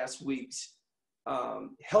the past weeks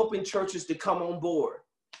helping churches to come on board,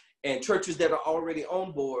 and churches that are already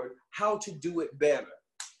on board, how to do it better.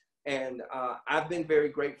 And I've been very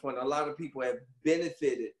grateful, and a lot of people have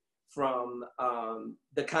benefited from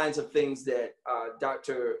the kinds of things that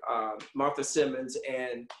Dr. Martha Simmons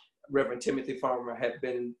and Reverend Timothy Farmer have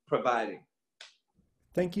been providing.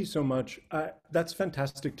 Thank you so much. That's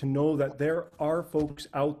fantastic to know that there are folks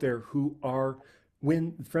out there who are,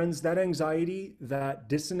 friends, that anxiety, that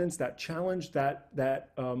dissonance, that challenge, that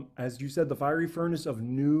as you said, the fiery furnace of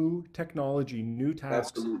new technology, new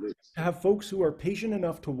tasks. Absolutely. To have folks who are patient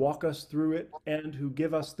enough to walk us through it and who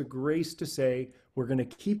give us the grace to say, we're going to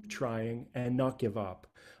keep trying and not give up.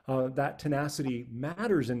 That tenacity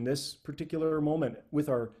matters in this particular moment with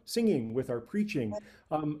our singing, with our preaching.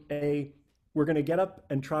 We're going to get up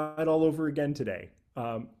and try it all over again today.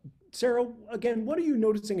 Sarah, again, what are you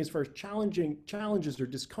noticing as far as challenges or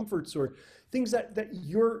discomforts or things that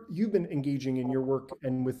you've been engaging in your work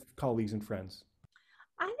and with colleagues and friends?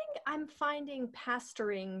 I think I'm finding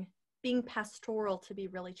being pastoral to be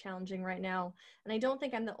really challenging right now. And I don't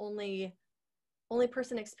think I'm the only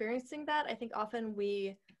person experiencing that. I think often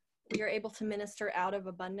we are able to minister out of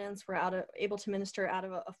abundance. We're able to minister out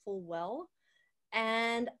of a full well.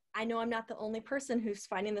 And I know I'm not the only person who's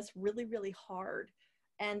finding this really, really hard,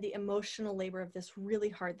 and the emotional labor of this really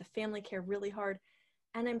hard, the family care really hard.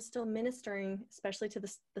 And I'm still ministering, especially to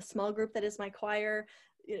the small group that is my choir,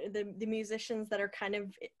 the musicians that are kind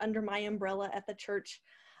of under my umbrella at the church.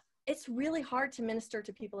 It's really hard to minister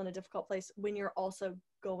to people in a difficult place when you're also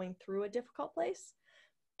going through a difficult place.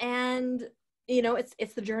 And,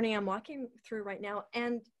 it's the journey I'm walking through right now.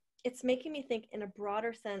 And it's making me think in a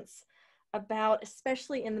broader sense about,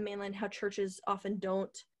 especially in the mainland, how churches often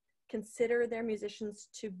don't consider their musicians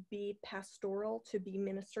to be pastoral, to be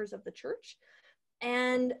ministers of the church.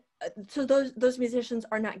 And so those musicians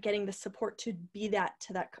are not getting the support to be that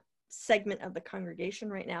to that segment of the congregation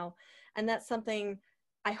right now. And that's something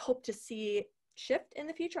I hope to see shift in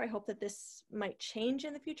the future. I hope that this might change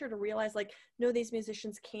in the future, to realize, no, these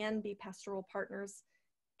musicians can be pastoral partners,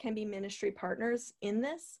 can be ministry partners in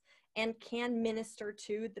this, and can minister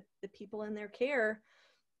to the people in their care,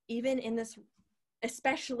 even in this,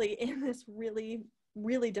 especially in this really,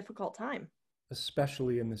 really difficult time.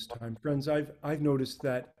 Especially in this time. Friends, I've noticed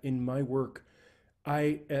that in my work,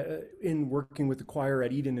 in working with the choir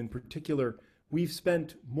at Eden in particular, we've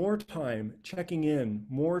spent more time checking in,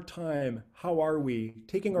 more time, how are we,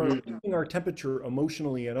 taking our temperature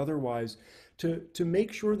emotionally and otherwise, to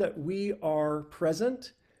make sure that we are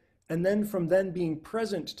present. And then from then being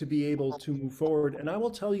present to be able to move forward. And I will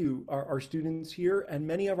tell you, our students here and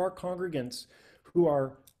many of our congregants who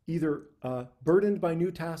are either burdened by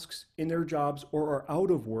new tasks in their jobs or are out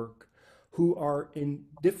of work, who are in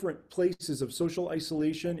different places of social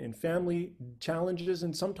isolation and family challenges,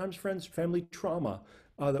 and sometimes, friends, family trauma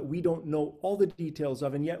that we don't know all the details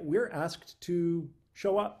of. And yet we're asked to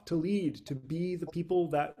show up, to lead, to be the people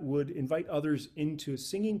that would invite others into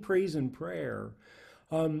singing praise and prayer.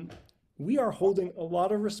 We are holding a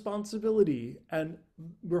lot of responsibility, and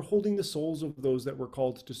we're holding the souls of those that we're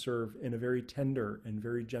called to serve in a very tender and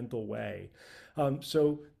very gentle way.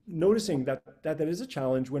 So noticing that is a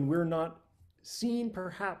challenge when we're not seen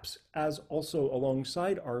perhaps as also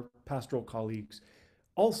alongside our pastoral colleagues,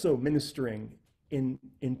 also ministering in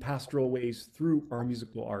pastoral ways through our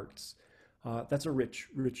musical arts. That's a rich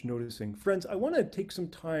noticing. Friends, I want to take some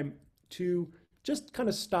time to just kind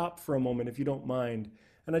of stop for a moment, if you don't mind.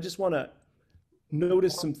 And I just want to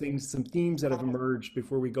noticed some things, some themes that have emerged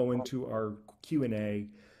before we go into our Q&A.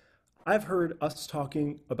 I've heard us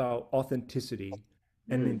talking about authenticity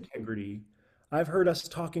and integrity. I've heard us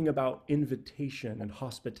talking about invitation and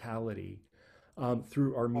hospitality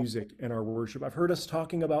through our music and our worship. I've heard us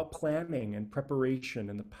talking about planning and preparation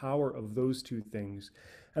and the power of those two things.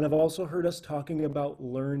 And I've also heard us talking about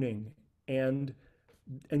learning and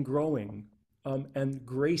growing, and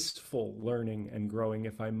graceful learning and growing,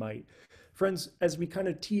 if I might. Friends, as we kind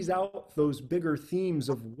of tease out those bigger themes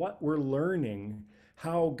of what we're learning,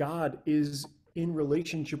 how God is in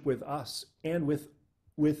relationship with us and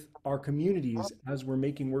with our communities as we're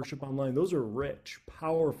making worship online, those are rich,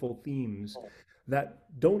 powerful themes that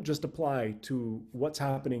don't just apply to what's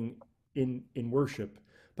happening in worship,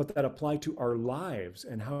 but that apply to our lives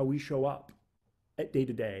and how we show up at day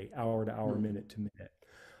to day, hour to hour, minute to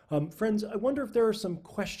minute. Friends, I wonder if there are some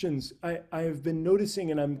questions I've been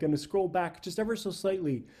noticing, and I'm going to scroll back just ever so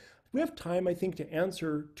slightly. We have time, I think, to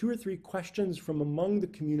answer 2 or 3 questions from among the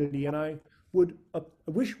community, and I would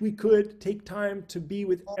wish we could take time to be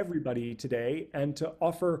with everybody today and to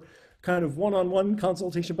offer kind of one-on-one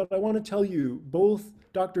consultation. But I want to tell you, both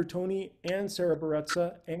Dr. Tony and Sarah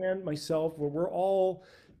Bereza and myself, we're all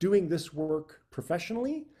doing this work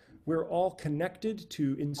professionally. We're all connected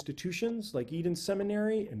to institutions like Eden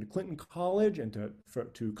Seminary and Clinton College, and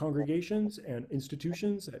to congregations and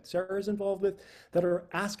institutions that Sarah is involved with that are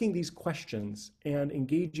asking these questions and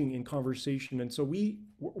engaging in conversation. And so we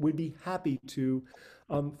would be happy to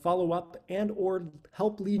follow up and or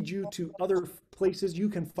help lead you to other places you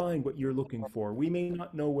can find what you're looking for. We may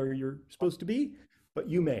not know where you're supposed to be, but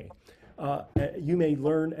you may. You may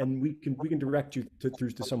learn, and we can direct you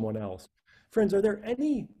through to someone else. Friends, are there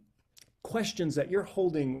any questions that you're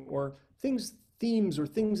holding, or themes or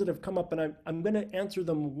things that have come up? And I'm going to answer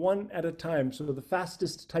them one at a time. So the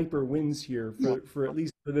fastest typer wins here for at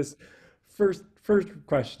least for this first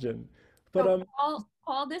question. But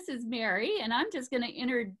Paul, this is Mary, and I'm just going to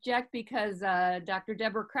interject because Dr.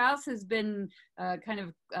 Deborah Krause has been kind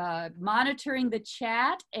of monitoring the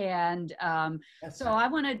chat, and yes. So I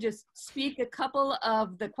want to just speak a couple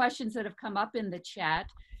of the questions that have come up in the chat.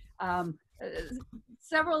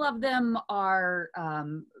 Several of them are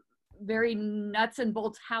very nuts and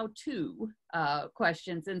bolts how-to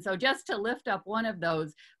questions. And so just to lift up one of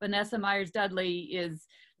those, Vanessa Myers-Dudley is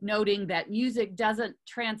noting that music doesn't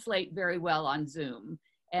translate very well on Zoom.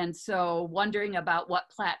 And so wondering about what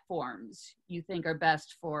platforms you think are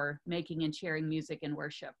best for making and sharing music in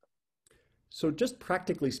worship. So just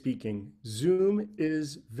practically speaking, Zoom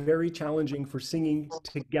is very challenging for singing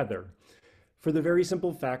together, for the very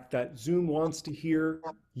simple fact that Zoom wants to hear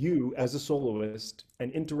you as a soloist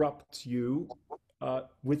and interrupts you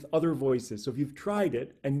with other voices. So if you've tried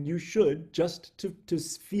it, and you should, just to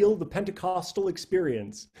feel the Pentecostal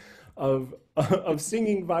experience of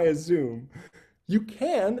singing via Zoom, you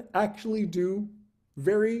can actually do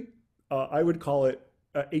very, I would call it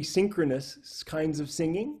asynchronous kinds of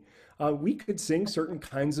singing. We could sing certain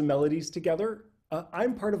kinds of melodies together.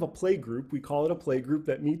 I'm part of a play group. We call it a play group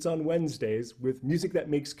that meets on Wednesdays with Music That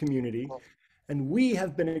Makes Community. And we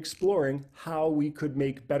have been exploring how we could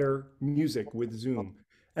make better music with Zoom.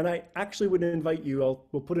 And I actually would invite you,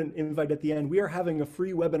 we'll put an invite at the end. We are having a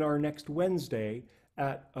free webinar next Wednesday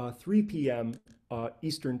at 3 p.m.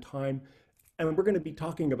 Eastern Time. And we're going to be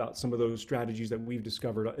talking about some of those strategies that we've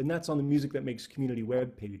discovered. And that's on the Music That Makes Community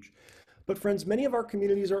webpage. But friends, many of our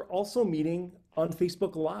communities are also meeting on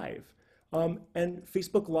Facebook Live. And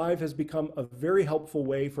Facebook Live has become a very helpful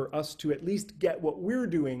way for us to at least get what we're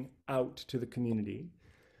doing out to the community.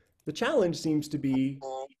 The challenge seems to be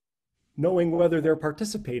knowing whether they're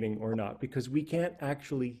participating or not, because we can't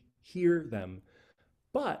actually hear them.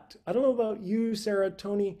 But I don't know about you, Sarah,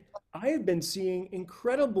 Tony, I have been seeing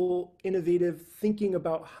incredible innovative thinking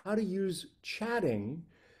about how to use chatting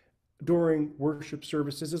during worship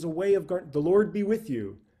services as a way of the Lord be with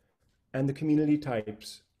you, and the community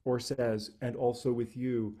types or says, and also with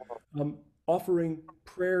you, offering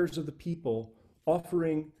prayers of the people,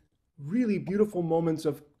 offering really beautiful moments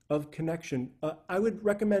of connection. I would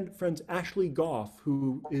recommend, friends, Ashley Goff,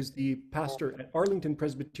 who is the pastor at Arlington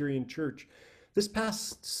Presbyterian Church. This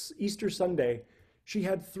past Easter Sunday, she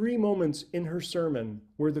had 3 moments in her sermon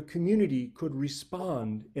where the community could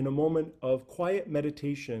respond in a moment of quiet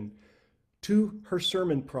meditation to her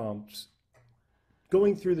sermon prompts,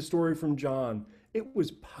 going through the story from John. It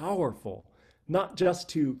was powerful, not just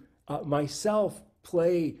to myself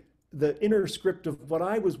play the inner script of what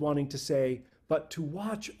I was wanting to say, but to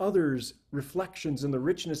watch others' reflections in the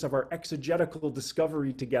richness of our exegetical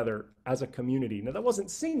discovery together as a community. Now, that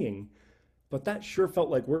wasn't singing, but that sure felt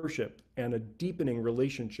like worship and a deepening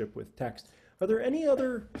relationship with text. Are there any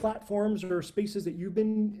other platforms or spaces that you've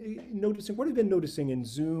been noticing? What have you been noticing in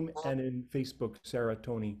Zoom and in Facebook, Sarah,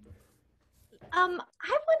 Tony? I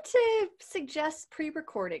want to suggest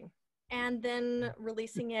pre-recording and then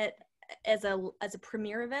releasing it as a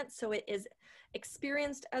premiere event, so it is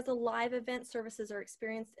experienced as a live event. Services are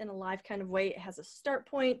experienced in a live kind of way. It has a start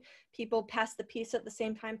point. People pass the piece at the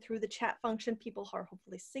same time through the chat function. People are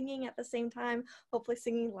hopefully singing at the same time, hopefully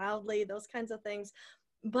singing loudly, those kinds of things.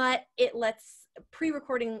 But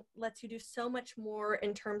pre-recording lets you do so much more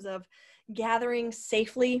in terms of gathering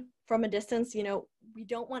safely from a distance. You know, we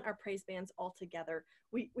don't want our praise bands all together.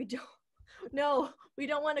 We don't. No, we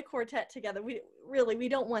don't want a quartet together. We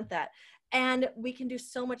don't want that. And we can do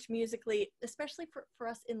so much musically, especially for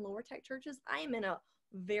us in lower tech churches. I am in a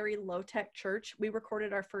very low tech church. We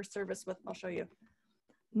recorded our first service with, I'll show you,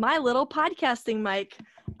 my little podcasting mic,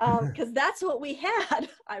 because that's what we had.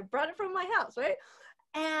 I brought it from my house, right?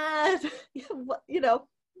 And, you know,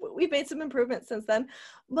 we've made some improvements since then.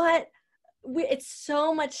 But it's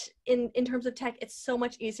so much, in terms of tech, it's so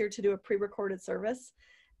much easier to do a pre-recorded service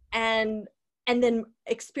and then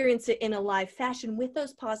experience it in a live fashion with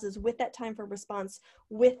those pauses, with that time for response,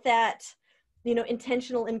 with that, you know,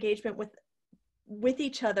 intentional engagement with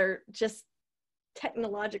each other, just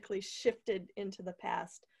technologically shifted into the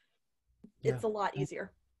past. It's a lot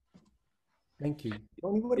easier. Thank you.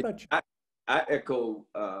 Tony, what about you? I echo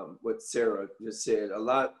what Sarah just said. A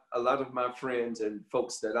lot of my friends and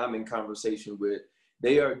folks that I'm in conversation with,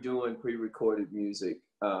 they are doing pre-recorded music.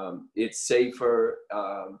 It's safer.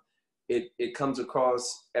 It comes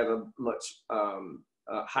across at a much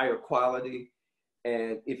higher quality.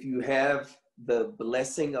 And if you have the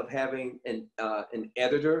blessing of having an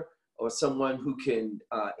editor or someone who can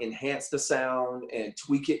enhance the sound and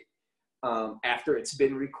tweak it after it's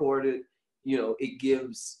been recorded, you know, it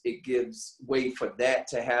gives way for that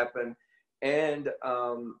to happen. And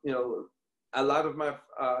you know, a lot of my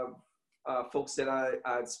folks that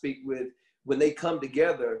I speak with, when they come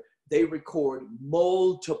together, they record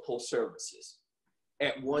multiple services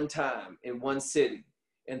at one time in one city,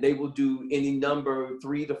 and they will do any number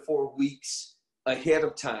 3 to 4 weeks ahead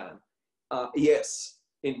of time. Yes,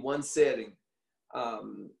 in one setting.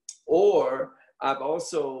 Or I've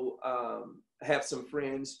also have some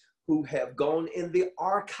friends who have gone in the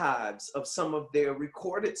archives of some of their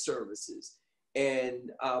recorded services and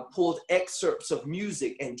pulled excerpts of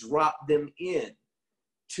music and dropped them in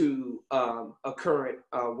to a current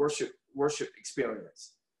worship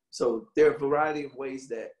experience. So there are a variety of ways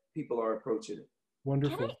that people are approaching it.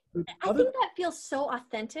 Wonderful. I think that feels so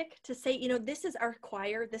authentic to say, you know, this is our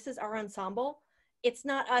choir, this is our ensemble. It's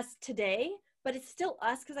not us today, but it's still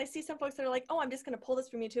us, because I see some folks that are like, oh, I'm just going to pull this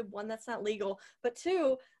from YouTube. One, that's not legal. But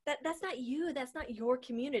two, that's not you. That's not your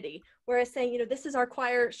community. Whereas saying, you know, this is our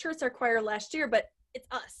choir. Sure, it's our choir last year, but it's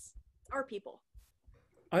us. It's our people.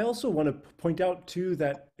 I also want to point out, too,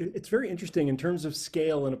 that it's very interesting in terms of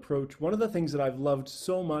scale and approach. One of the things that I've loved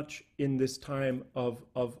so much in this time of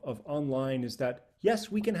online is that, yes,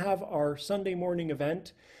 we can have our Sunday morning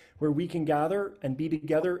event where we can gather and be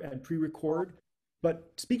together and pre-record.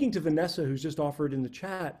 But speaking to Vanessa, who's just offered in the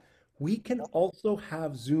chat, we can also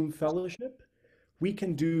have Zoom fellowship. We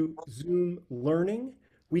can do Zoom learning.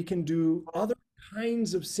 We can do other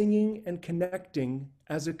kinds of singing and connecting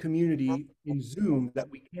as a community in Zoom that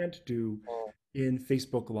we can't do in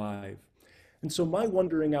Facebook Live. And so my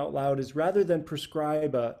wondering out loud is, rather than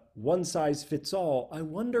prescribe a one size fits all, I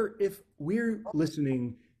wonder if we're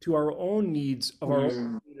listening to our own needs of our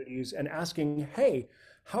own communities and asking, hey,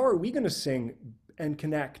 how are we going to sing and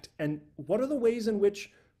connect? And what are the ways in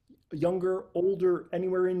which younger, older,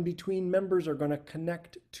 anywhere in between members are going to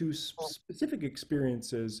connect to specific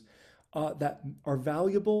experiences that are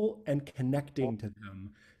valuable and connecting to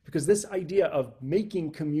them? Because this idea of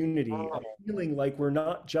making community, of feeling like we're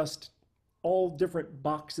not just all different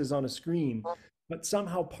boxes on a screen, but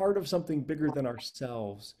somehow part of something bigger than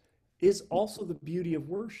ourselves, is also the beauty of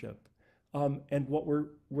worship, and what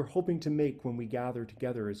we're hoping to make when we gather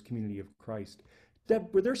together as community of Christ.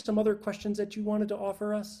 Deb, were there some other questions that you wanted to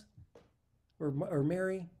offer us, or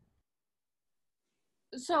Mary?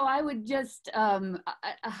 So I would just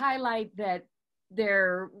highlight that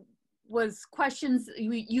there was questions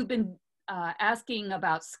you've been asking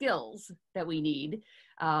about skills that we need.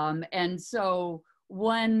 And so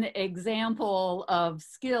one example of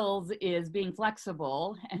skills is being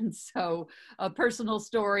flexible. And so a personal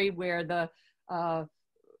story where the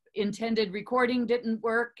intended recording didn't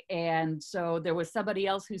work, and so there was somebody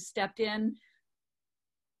else who stepped in.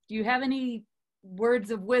 Do you have any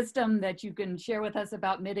words of wisdom that you can share with us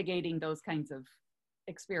about mitigating those kinds of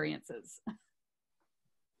experiences?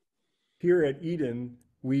 Here at Eden,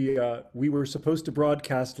 we were supposed to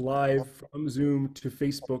broadcast live from Zoom to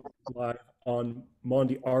Facebook Live on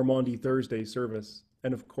our Maundy Thursday service.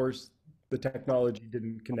 And of course, the technology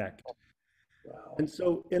didn't connect. Wow. And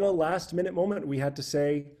so in a last minute moment, we had to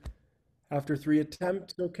say, after 3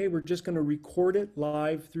 attempts, okay, we're just going to record it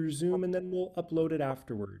live through Zoom and then we'll upload it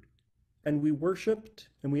afterward. And we worshiped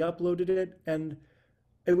and we uploaded it. And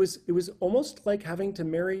it was almost like having to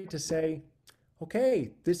Mary to say,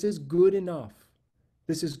 okay, this is good enough.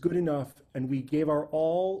 This is good enough. And we gave our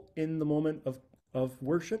all in the moment of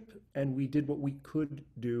worship, and we did what we could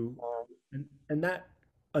do. And that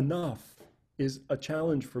enough is a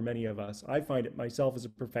challenge for many of us. I find it myself as a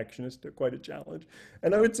perfectionist quite a challenge.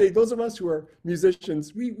 And I would say those of us who are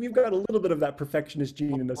musicians, we've got a little bit of that perfectionist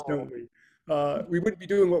gene in us, don't we? We wouldn't be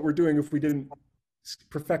doing what we're doing if we didn't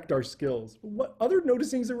perfect our skills. What other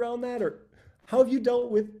noticings around that, or how have you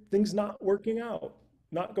dealt with things not working out,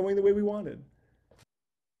 not going the way we wanted?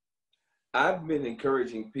 I've been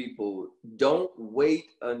encouraging people, don't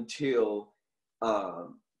wait until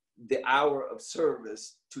the hour of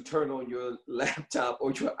service to turn on your laptop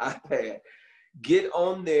or your iPad. Get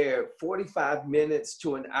on there 45 minutes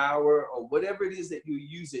to an hour or whatever it is that you're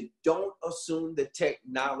using. Don't assume the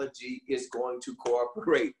technology is going to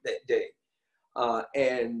cooperate that day.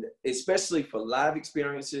 And especially for live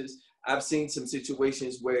experiences, I've seen some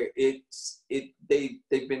situations where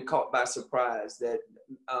they've been caught by surprise that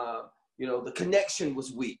the connection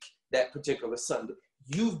was weak that particular Sunday.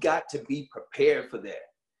 You've got to be prepared for that,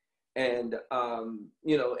 and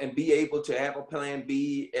and be able to have a plan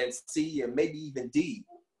B and C and maybe even D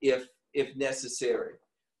if necessary.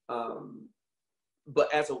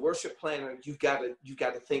 But as a worship planner, you've got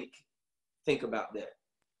to think about that.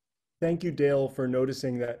 Thank you, Dale, for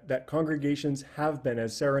noticing that congregations have been,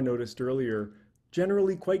 as Sarah noticed earlier,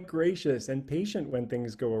 generally quite gracious and patient when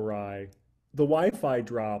things go awry. The Wi-Fi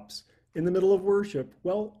drops in the middle of worship.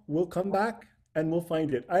 Well, we'll come back and we'll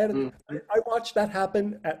find it. I watched that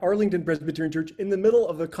happen at Arlington Presbyterian Church in the middle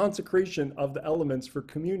of the consecration of the elements for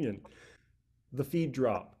communion. The feed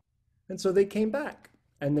dropped. And so they came back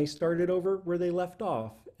and they started over where they left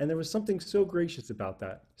off. And there was something so gracious about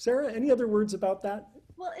that. Sarah, any other words about that?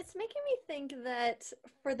 Well, it's making me think that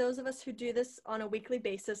for those of us who do this on a weekly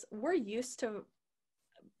basis, we're used to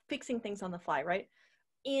fixing things on the fly, right?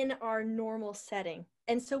 In our normal setting.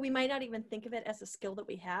 And so we might not even think of it as a skill that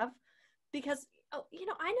we have because,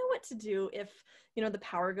 I know what to do if, the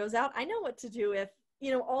power goes out. I know what to do if,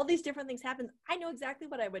 all these different things happen. I know exactly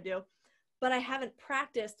what I would do, but I haven't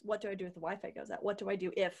practiced. What do I do if the Wi-Fi goes out? What do I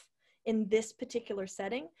do if in this particular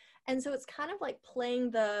setting? And so it's kind of like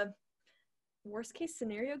playing the worst case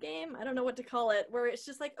scenario game. I don't know what to call it, where it's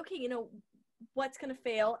just like, okay, what's going to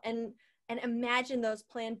fail and imagine those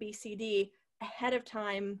plan B, C, D ahead of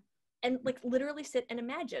time and like literally sit and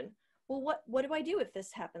imagine, well, what do I do if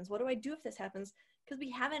this happens? What do I do if this happens? Because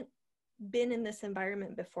we haven't been in this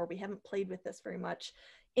environment before. We haven't played with this very much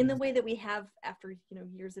in the way that we have after,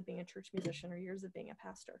 years of being a church musician or years of being a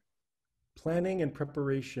pastor. Planning and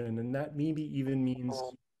preparation, and that maybe even means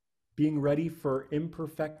being ready for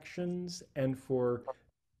imperfections and for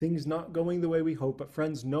things not going the way we hope. But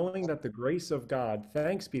friends, knowing that the grace of God,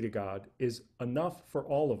 thanks be to God, is enough for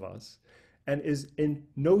all of us and is in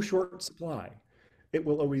no short supply. It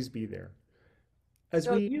will always be there.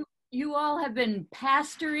 You all have been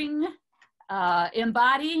pastoring,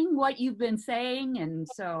 embodying what you've been saying, and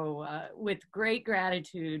so with great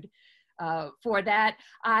gratitude for that.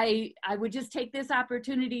 I would just take this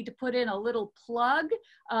opportunity to put in a little plug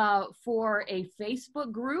for a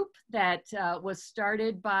Facebook group that was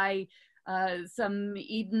started by some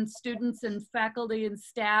Eden students and faculty and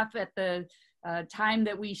staff at the time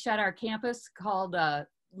that we shut our campus, called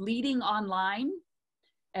Leading Online.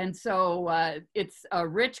 And so it's a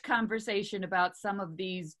rich conversation about some of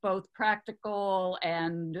these both practical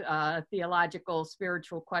and theological,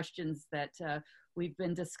 spiritual questions that we've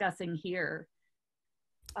been discussing here.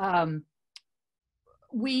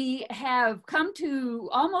 We have come to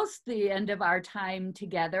almost the end of our time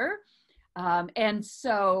together. And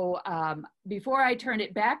so before I turn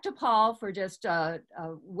it back to Paul for just a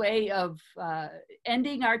way of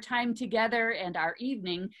ending our time together and our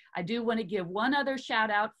evening, I do want to give one other shout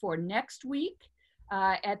out for next week.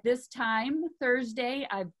 At this time, Thursday,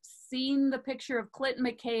 I've seen the picture of Clinton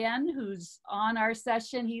McCann, who's on our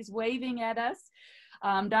session. He's waving at us.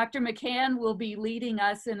 Dr. McCann will be leading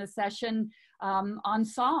us in a session on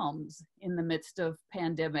Psalms in the midst of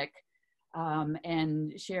pandemic,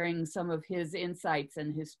 and sharing some of his insights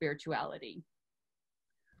and his spirituality.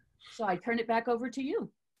 So I turn it back over to you.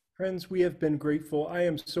 Friends, we have been grateful. I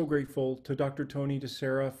am so grateful to Dr. Tony, to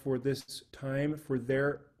Sarah for this time, for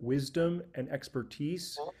their wisdom and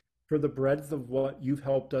expertise, for the breadth of what you've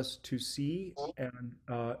helped us to see,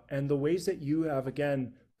 and the ways that you have,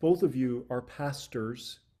 again, both of you are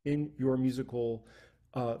pastors in your musical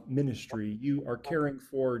ministry. You are caring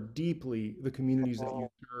for deeply the communities that you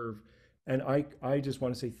serve. And I just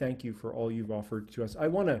want to say thank you for all you've offered to us. I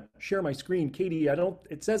want to share my screen. Katie,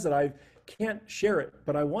 it says that I can't share it,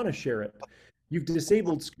 but I want to share it. You've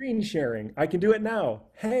disabled screen sharing. I can do it now.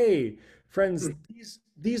 Hey, friends,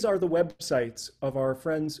 these are the websites of our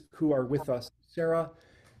friends who are with us, Sarah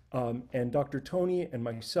and Dr. Tony and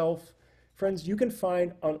myself. Friends, you can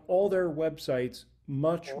find on all their websites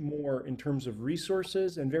much more in terms of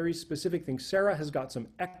resources and very specific things. Sarah has got some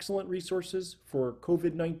excellent resources for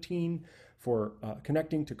COVID-19, for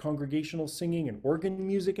connecting to congregational singing and organ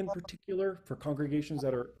music in particular, for congregations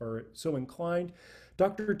that are so inclined.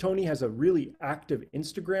 Dr. Tony has a really active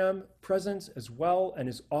Instagram presence as well, and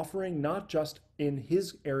is offering not just in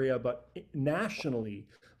his area, but nationally,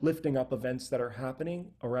 lifting up events that are happening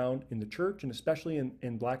around in the church, and especially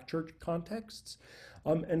in Black church contexts.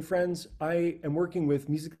 And friends, I am working with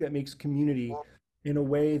Music That Makes Community in a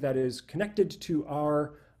way that is connected to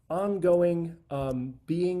our ongoing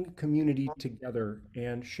being community together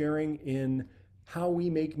and sharing in how we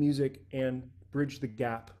make music and bridge the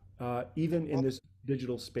gap, even in this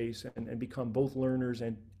digital space, and become both learners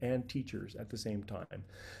and teachers at the same time.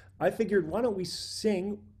 I figured, why don't we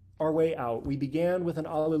sing our way out? We began with an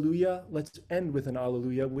Alleluia. Let's end with an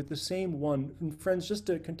Alleluia with the same one. And friends, just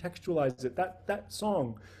to contextualize it, that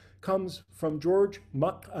song comes from George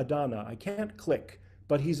Makadana. I can't click,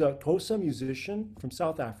 but he's a Xhosa musician from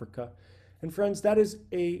South Africa. And friends, that is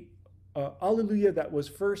a Alleluia that was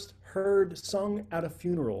first heard, sung at a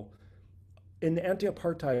funeral in the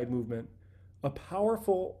anti-apartheid movement, a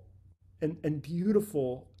powerful and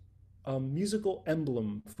beautiful musical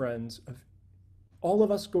emblem, friends, of all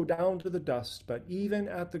of us go down to the dust, but even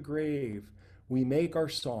at the grave, we make our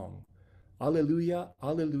song. Alleluia,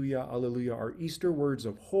 alleluia, alleluia, our Easter words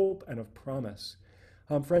of hope and of promise.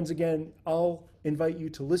 Friends, again, I'll invite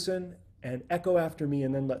you to listen and echo after me,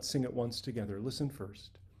 and then let's sing it once together. Listen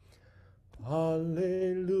first.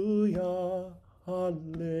 Alleluia,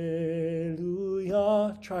 alleluia.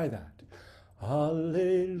 Try that.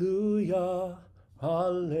 Alleluia,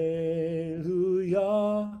 alleluia.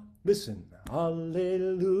 Listen.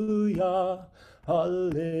 Alleluia,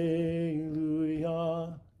 alleluia,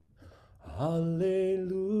 alleluia,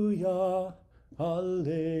 alleluia,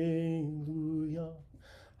 alleluia,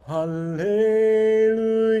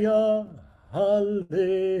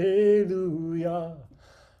 alleluia,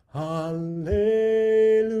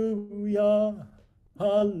 alleluia,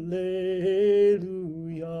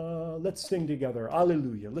 alleluia. Let's sing together.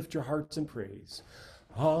 Alleluia. Lift your hearts in praise.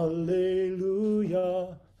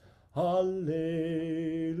 Alleluia. Hallelujah,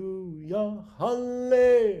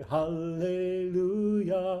 hallelujah,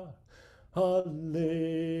 hallelujah,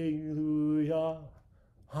 hallelujah,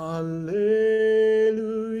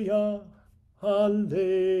 hallelujah,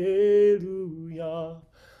 hallelujah,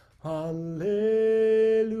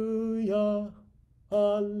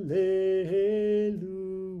 hallelujah.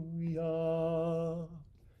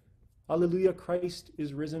 Hallelujah, Christ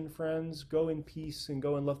is risen, friends. Go in peace and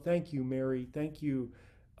go in love. Thank you, Mary. Thank you,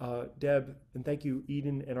 Deb, and thank you,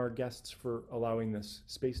 Eden, and our guests for allowing this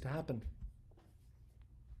space to happen.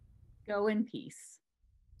 Go in peace.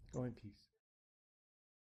 Go in peace.